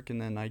wouldn't work,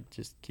 and then I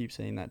just keep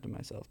saying that to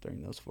myself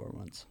during those 4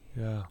 months.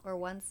 Yeah. Or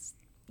once,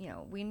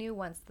 we knew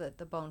once that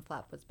the bone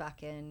flap was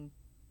back in,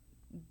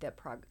 that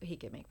he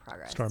could make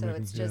progress.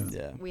 It's just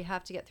we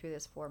have to get through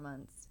this 4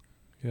 months.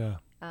 Yeah.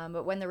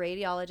 But when the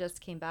radiologist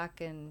came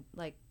back and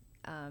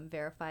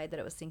verified that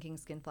it was sinking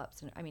skin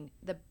flaps, and I mean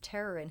the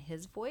terror in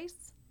his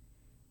voice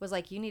was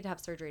like, you need to have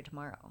surgery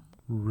tomorrow.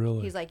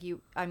 Really? He's like,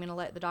 I'm going to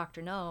let the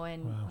doctor know,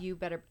 and Wow. you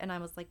better. And I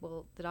was like,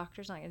 well, the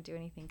doctor's not going to do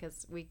anything,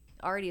 because we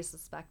already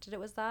suspected it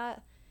was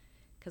that,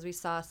 because we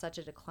saw such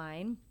a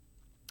decline.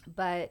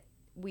 But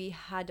we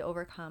had to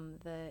overcome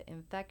the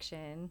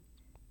infection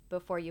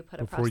before you put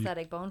a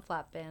prosthetic bone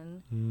flap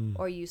in,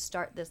 or you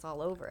start this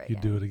all over again.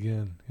 You do it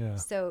again. Yeah.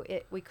 So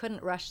we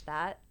couldn't rush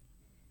that.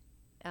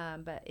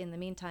 But in the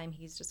meantime,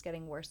 he's just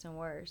getting worse and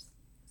worse.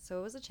 So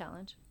it was a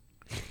challenge.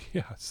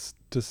 Yes,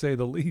 to say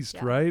the least,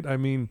 Yeah. right? I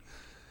mean,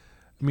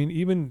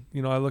 even,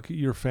 I look at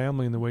your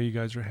family and the way you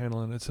guys are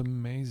handling it, it's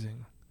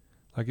amazing.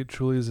 Like, it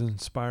truly is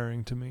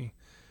inspiring to me.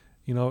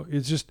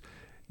 It's just,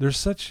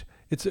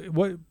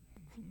 what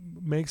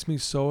makes me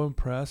so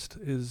impressed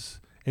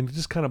and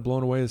just kind of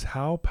blown away is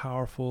how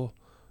powerful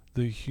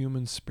the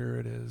human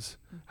spirit is,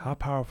 how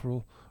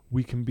powerful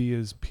we can be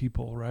as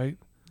people, right?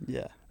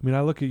 Yeah.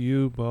 I look at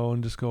you, Bo,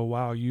 and just go,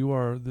 wow, you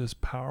are this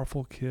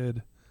powerful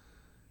kid.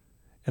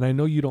 And I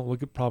know you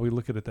don't probably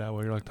look at it that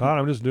way. You're like, Todd,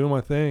 I'm just doing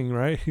my thing,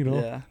 right?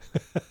 Yeah.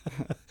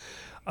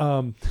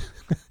 You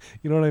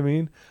know what I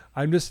mean?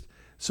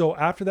 So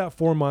after that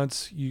 4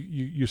 months,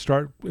 you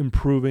start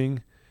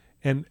improving.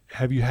 And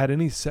have you had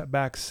any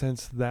setbacks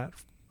since that,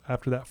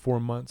 after that 4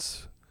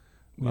 months?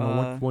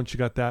 Once you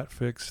got that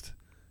fixed,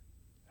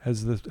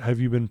 have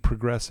you been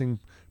progressing,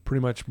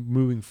 pretty much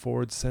moving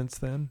forward since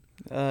then?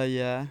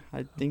 Yeah,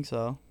 I think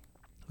so.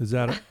 Is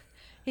that it?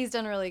 He's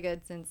done really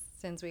good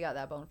since we got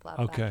that bone flap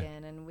back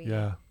in, and we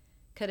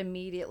could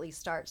immediately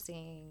start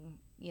seeing,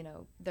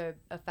 the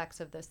effects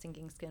of the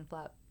sinking skin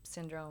flap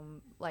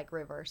syndrome, like,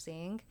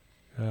 reversing.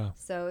 Yeah.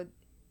 So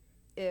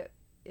it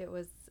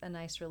was a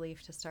nice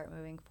relief to start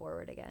moving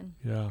forward again.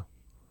 Yeah.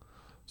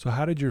 So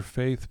how did your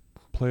faith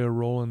play a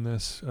role in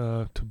this,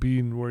 to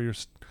be where you're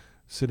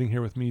sitting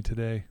here with me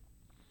today?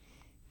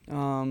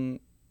 I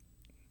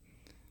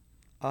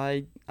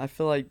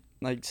feel like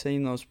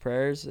saying those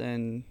prayers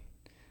and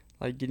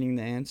like getting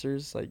the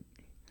answers, like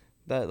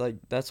that, like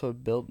that's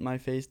what built my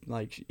faith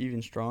like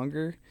even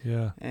stronger.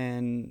 Yeah.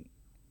 And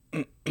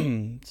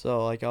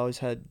so like I always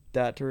had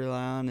that to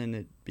rely on, and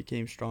it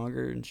became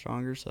stronger and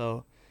stronger.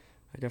 So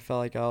like I felt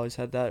like I always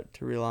had that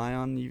to rely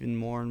on even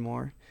more and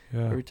more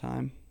every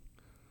time.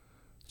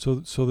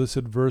 So this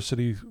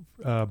adversity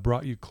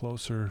brought you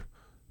closer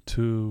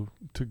to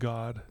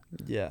God.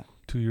 Yeah.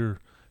 To your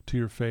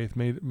faith,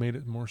 made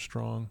it more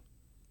strong.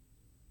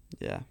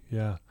 Yeah.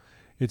 Yeah.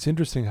 It's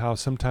interesting how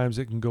sometimes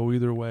it can go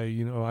either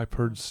way. I've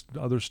heard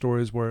other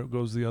stories where it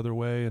goes the other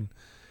way,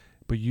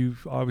 but you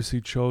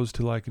obviously chose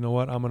to, like, you know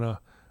what, I'm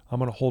gonna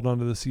hold on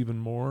to this even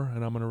more,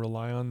 and I'm gonna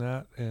rely on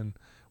that, and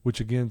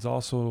which again is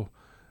also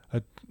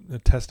a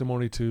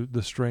testimony to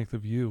the strength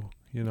of you.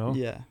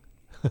 Yeah.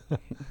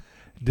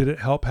 Did it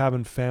help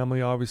having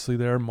family, obviously,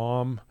 there,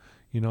 mom,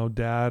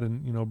 dad,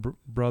 and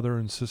brother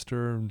and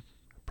sister, and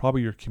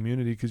probably your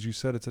community, because you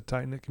said it's a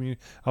tight-knit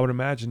community. I would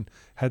imagine,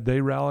 had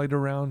they rallied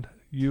around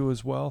you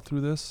as well through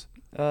this?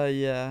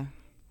 Yeah.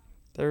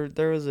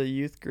 There was a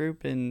youth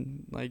group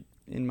in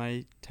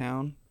my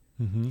town,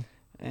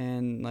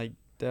 and like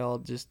they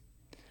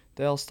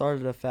all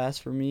started a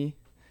fast for me,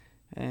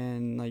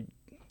 and like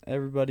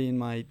everybody in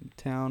my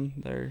town,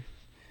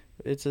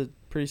 it's a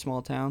pretty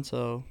small town,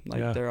 so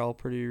like they're all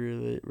pretty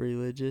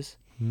religious,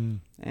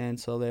 and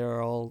so they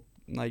are all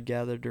like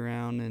gathered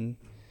around and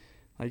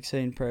like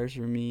saying prayers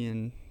for me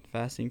and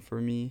fasting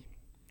for me,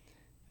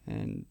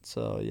 and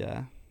so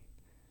yeah.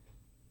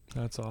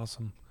 That's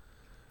awesome.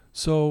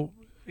 So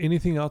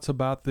anything else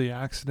about the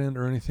accident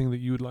or anything that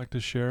you would like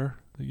to share?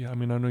 I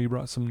know you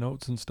brought some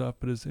notes and stuff,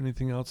 but is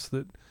anything else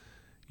that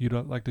you'd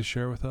like to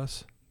share with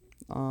us?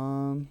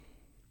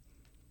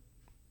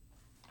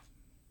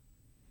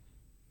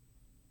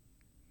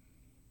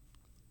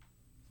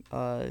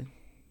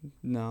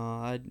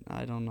 No,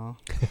 I don't know.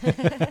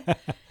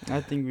 I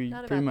think we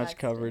Not pretty about much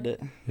the covered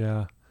it.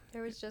 Yeah.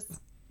 There was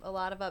just a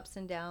lot of ups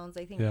and downs.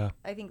 I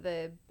think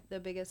the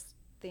biggest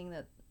thing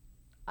that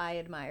I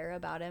admire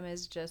about him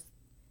is just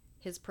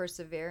his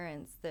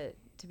perseverance, that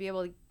to be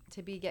able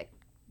to get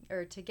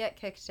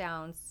kicked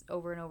down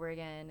over and over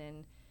again,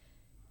 and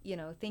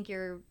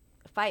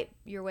fight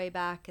your way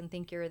back and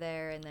think you're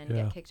there, and then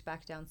get kicked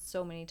back down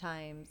so many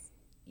times.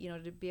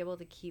 To be able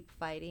to keep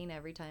fighting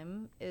every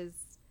time is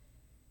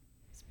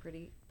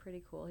pretty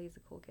cool. He's a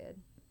cool kid.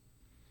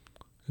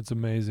 It's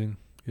amazing.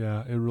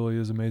 Yeah, it really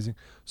is amazing.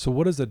 So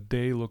what does a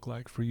day look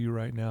like for you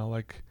right now?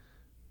 Like,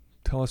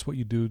 tell us what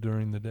you do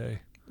during the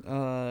day.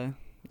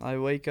 I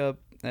wake up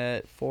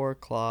at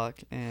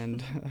 4:00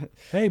 and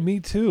hey, me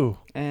too.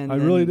 And I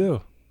really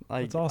do.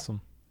 That's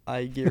awesome.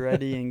 I get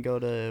ready and go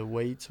to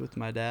weights with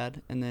my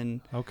dad, and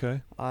then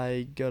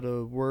I go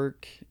to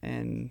work,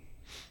 and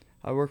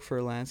I work for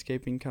a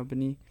landscaping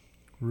company.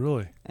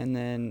 Really? And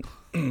then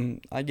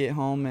I get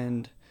home,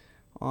 and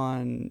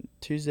on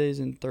Tuesdays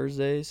and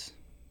Thursdays,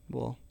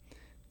 well,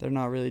 they're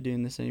not really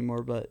doing this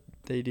anymore, but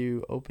they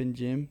do open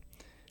gym.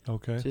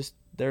 Okay. Just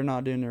they're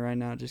not doing it right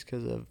now just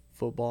because of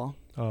football.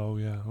 Oh,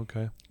 yeah.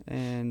 Okay.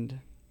 And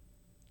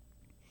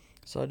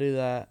so I do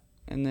that,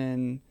 and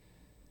then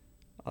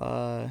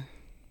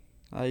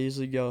I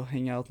usually go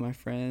hang out with my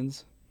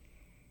friends.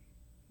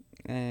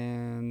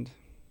 And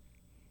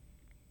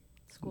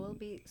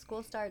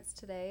School starts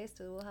today,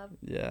 so we'll have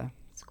yeah.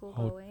 school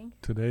Oh, going.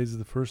 Today's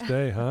the first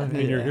day, huh?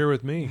 And you're Yeah. here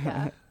with me.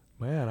 Yeah.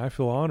 Man, I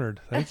feel honored.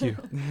 Thank you.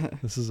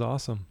 This is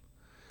awesome.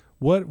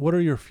 What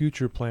are your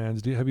future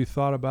plans? Have you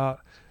thought about,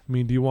 I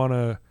mean,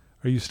 are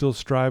you still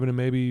striving to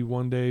maybe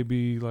one day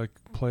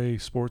play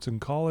sports in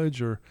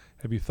college, or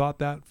have you thought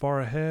that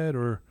far ahead,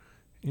 or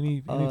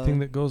anything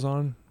that goes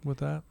on with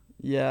that?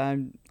 Yeah,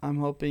 I'm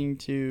hoping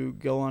to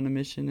go on a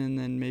mission and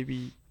then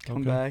maybe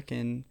come back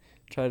and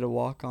try to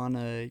walk on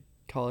a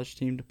college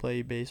team to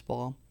play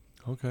baseball.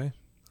 Okay.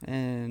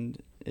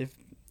 And if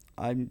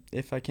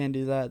I can't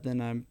do that,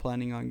 then I'm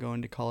planning on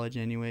going to college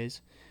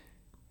anyways.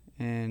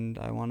 And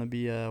I want to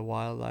be a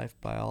wildlife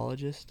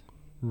biologist.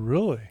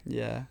 Really?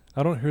 Yeah.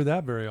 I don't hear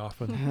that very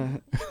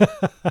often.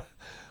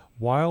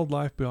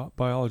 Wildlife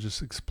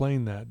biologist.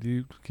 Explain that.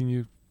 Can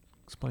you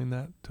explain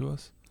that to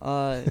us?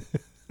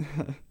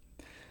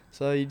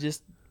 So you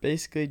just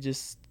basically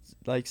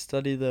like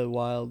study the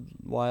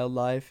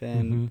wildlife,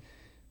 and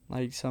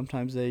like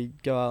sometimes they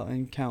go out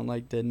and count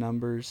like the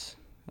numbers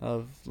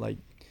of like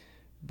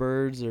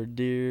birds or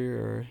deer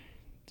or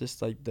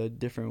just like the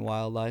different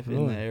wildlife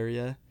in the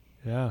area.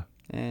 Yeah.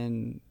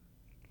 And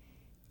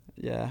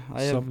yeah,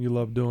 something you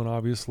love doing,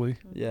 obviously.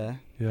 Yeah.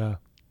 Yeah.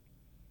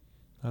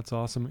 That's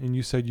awesome. And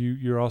you said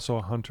you're also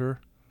a hunter?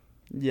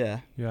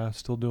 Yeah. Yeah,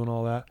 still doing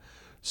all that.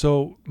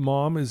 So,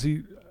 Mom,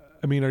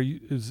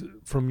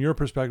 from your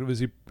perspective,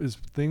 is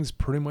things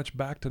pretty much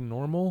back to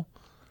normal,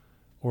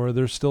 or are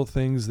there still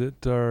things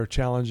that are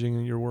challenging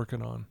and you're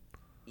working on?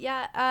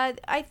 Yeah,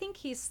 I think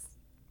he's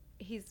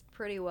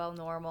pretty well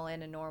normal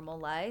in a normal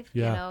life.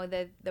 Yeah. You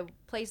know, the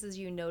places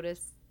you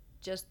notice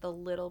just the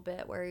little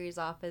bit where he's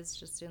off is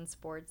just in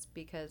sports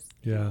because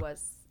he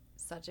was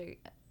such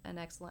an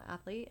excellent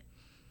athlete.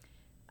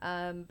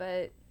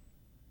 But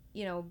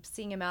you know,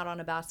 seeing him out on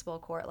a basketball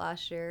court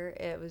last year,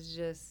 it was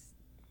just,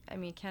 I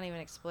mean, can't even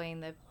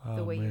explain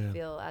the way you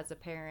feel as a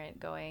parent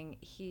going,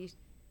 he's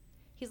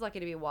lucky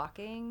to be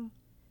walking,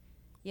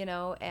 you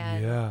know,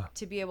 and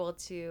to be able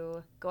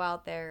to go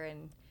out there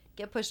and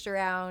get pushed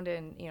around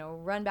and, you know,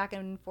 run back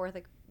and forth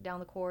down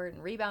the court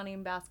and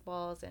rebounding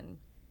basketballs. And,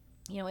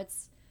 you know, it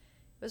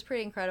was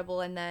pretty incredible.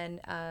 And then,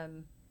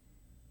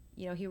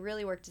 you know, he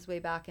really worked his way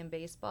back in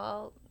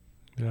baseball.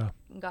 Yeah.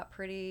 Got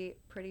pretty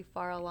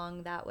far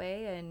along that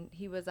way, and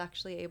he was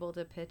actually able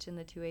to pitch in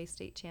the 2A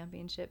state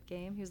championship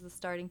game. He was the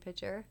starting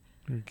pitcher.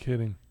 You're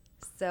kidding.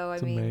 So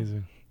It's I mean,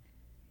 amazing.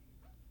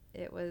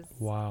 It was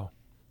wow.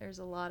 There's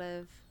a lot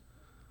of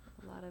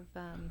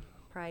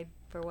pride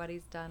for what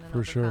he's done and for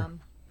overcome.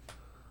 Sure.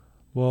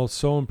 Well,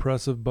 so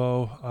impressive,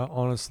 Bo.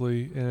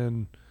 Honestly,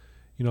 and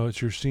you know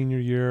it's your senior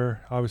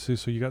year, obviously.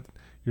 So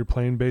you're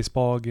playing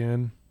baseball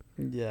again.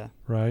 Yeah.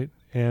 Right,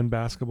 and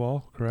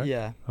basketball, correct?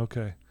 Yeah.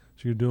 Okay.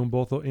 So you're doing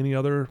both. Any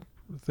other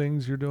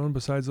things you're doing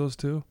besides those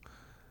two?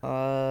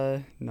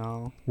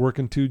 No.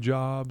 Working 2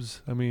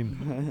 jobs. I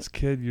mean, this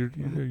kid, you're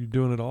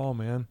doing it all,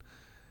 man.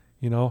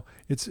 You know,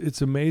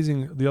 it's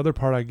amazing. The other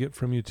part I get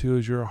from you too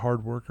is you're a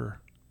hard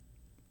worker.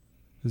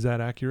 Is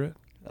that accurate?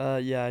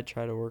 Yeah, I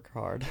try to work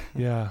hard.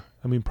 Yeah.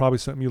 I mean, probably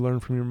something you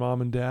learned from your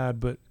mom and dad,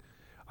 but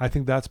I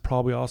think that's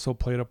probably also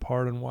played a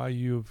part in why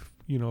you've,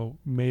 you know,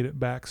 made it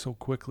back so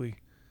quickly.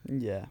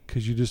 Yeah.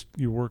 Because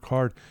you work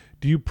hard.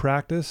 Do you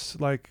practice,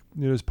 like,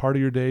 you know, as part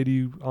of your day? Do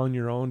you, on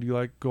your own, do you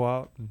like go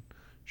out and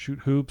shoot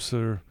hoops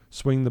or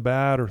swing the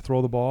bat or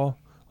throw the ball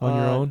on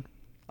your own?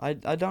 I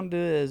don't do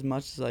it as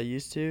much as I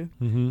used to.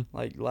 Mm-hmm.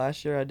 Like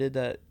last year I did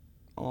that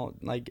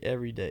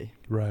every day.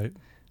 Right.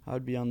 I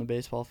would be on the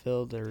baseball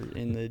field or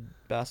in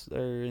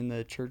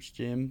the church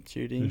gym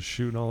shooting. Just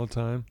shooting all the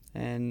time.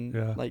 And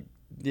like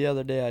the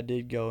other day I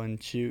did go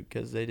and shoot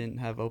because they didn't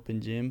have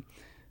open gym.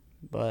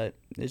 But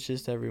it's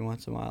just every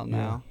once in a while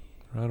now.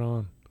 Yeah, right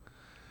on.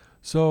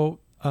 So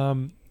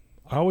I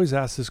always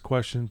ask this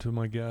question to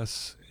my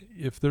guests.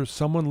 If there's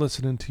someone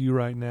listening to you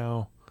right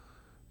now,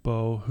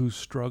 Bo, who's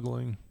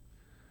struggling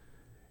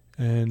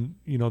and,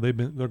 you know, they're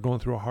going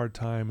through a hard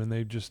time and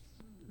they're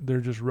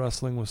just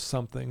wrestling with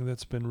something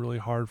that's been really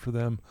hard for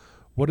them,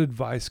 what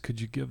advice could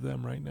you give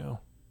them right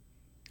now?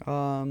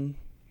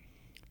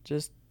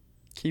 Just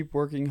keep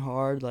working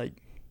hard. Like,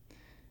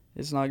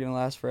 it's not gonna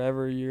last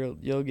forever.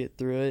 You'll get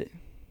through it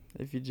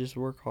if you just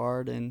work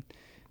hard and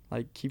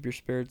like keep your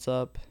spirits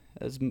up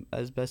as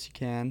best you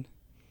can.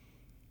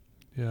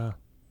 Yeah.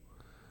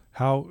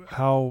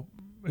 How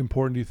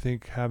important do you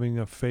think having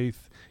a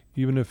faith,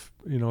 even if,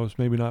 you know, it's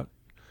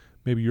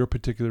maybe your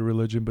particular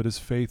religion, but is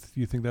faith, do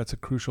you think that's a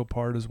crucial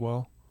part as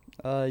well?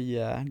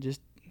 Yeah.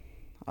 Just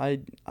I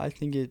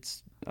think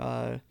it's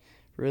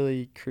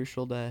really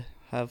crucial to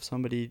have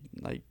somebody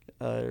like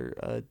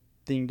a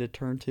thing to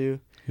turn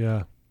to.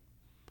 Yeah.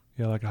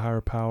 Yeah, like a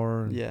higher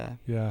power. And yeah.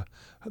 Yeah.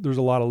 There's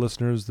a lot of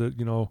listeners that,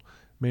 you know,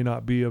 may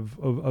not be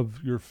of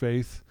your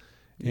faith.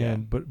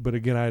 And but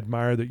again, I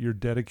admire that you're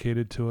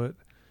dedicated to it.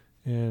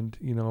 And,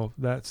 you know,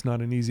 that's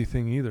not an easy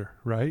thing either,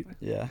 right?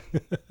 Yeah.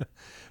 But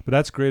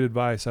that's great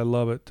advice. I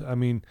love it. I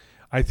mean,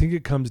 I think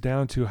it comes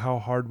down to how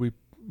hard we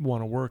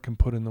want to work and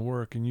put in the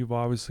work. And you've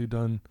obviously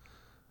done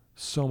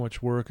so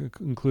much work,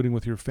 including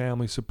with your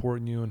family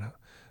supporting you. And I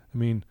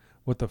mean,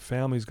 what the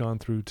family's gone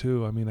through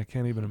too. I mean, I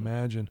can't even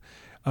imagine.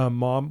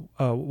 Mom,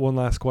 one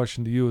last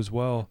question to you as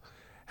well.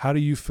 How do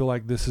you feel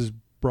like this has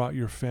brought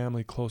your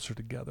family closer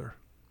together?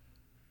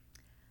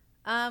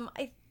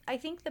 I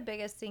think the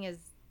biggest thing is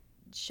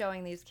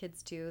showing these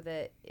kids too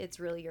that it's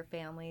really your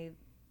family.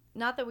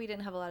 Not that we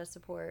didn't have a lot of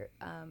support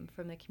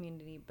from the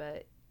community,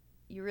 but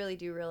you really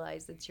do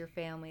realize it's your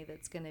family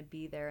that's going to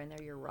be there, and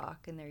they're your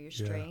rock and they're your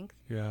strength.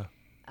 Yeah.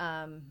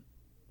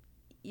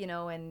 You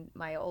know, and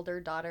my older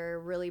daughter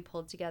really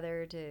pulled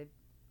together to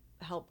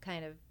help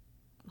kind of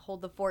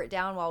hold the fort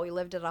down while we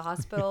lived at a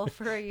hospital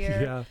for a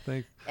year.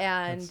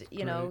 Yeah, and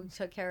you know,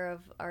 took care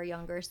of our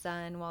younger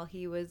son while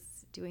he was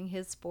doing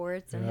his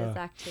sports and his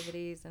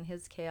activities and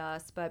his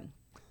chaos. But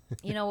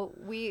you know,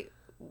 we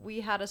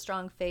had a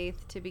strong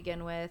faith to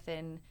begin with,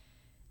 and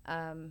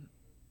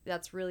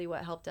that's really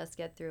what helped us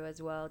get through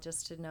as well,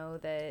 just to know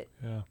that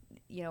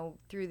you know,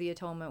 through the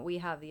atonement we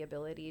have the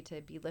ability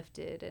to be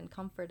lifted and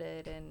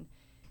comforted,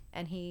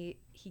 and he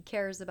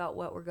cares about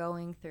what we're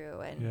going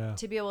through, and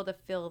to be able to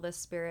feel the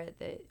spirit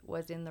that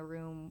was in the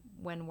room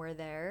when we're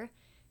there,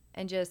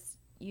 and just,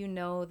 you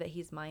know, that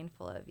he's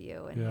mindful of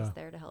you and he's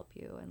there to help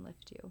you and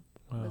lift you.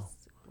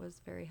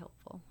 Was very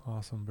helpful.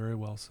 Awesome. Very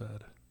well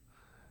said.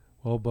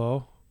 Well,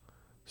 Bo,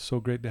 so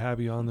great to have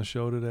you on the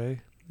show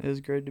today. It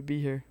was great to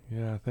be here.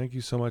 Yeah, thank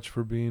you so much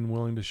for being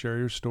willing to share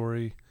your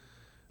story.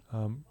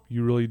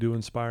 You really do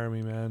inspire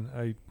me,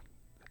 man.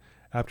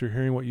 After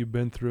hearing what you've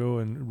been through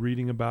and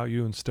reading about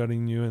you and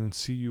studying you and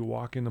see you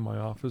walk into my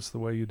office the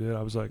way you did,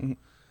 I was like,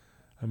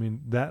 I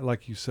mean, that,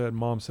 like you said,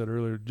 Mom said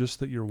earlier, just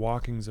that you're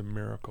walking is a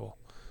miracle.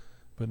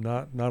 But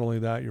not only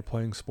that, you're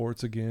playing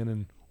sports again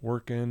and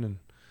working and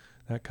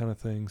that kind of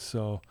thing.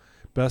 So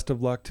best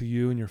of luck to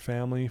you and your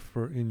family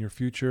in your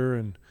future.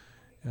 And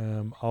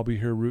I'll be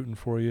here rooting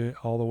for you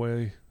all the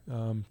way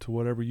to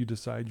whatever you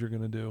decide you're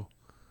going to do.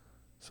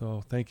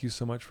 So thank you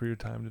so much for your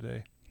time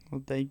today.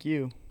 Well, thank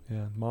you.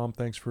 Yeah, Mom,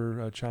 thanks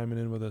for chiming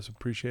in with us.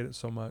 Appreciate it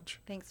so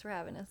much. Thanks for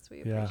having us.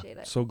 We appreciate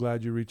it. So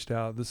glad you reached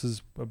out. This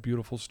is a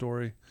beautiful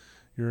story.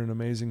 You're an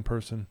amazing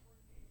person.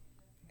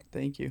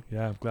 Thank you.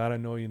 Yeah, I'm glad I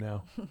know you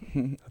now.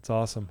 That's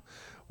awesome.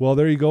 Well,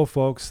 there you go,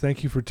 folks.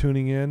 Thank you for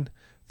tuning in.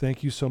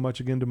 Thank you so much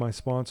again to my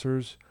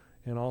sponsors,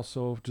 and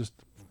also just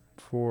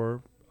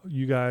for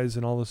you guys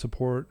and all the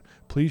support.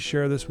 Please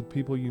share this with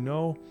people you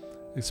know,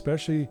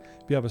 especially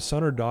if you have a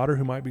son or daughter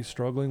who might be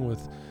struggling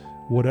with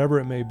whatever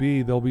it may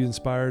be. They'll be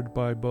inspired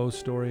by Bo's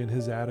story and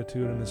his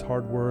attitude and his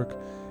hard work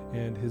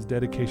and his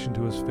dedication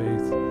to his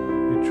faith.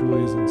 It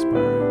truly is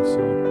inspiring.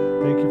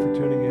 So thank you for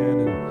tuning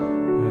in.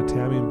 And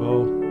Tammy and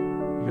Bo,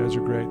 you guys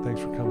are great.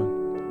 Thanks for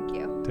coming. Thank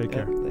you. Take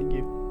care. Thank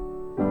you.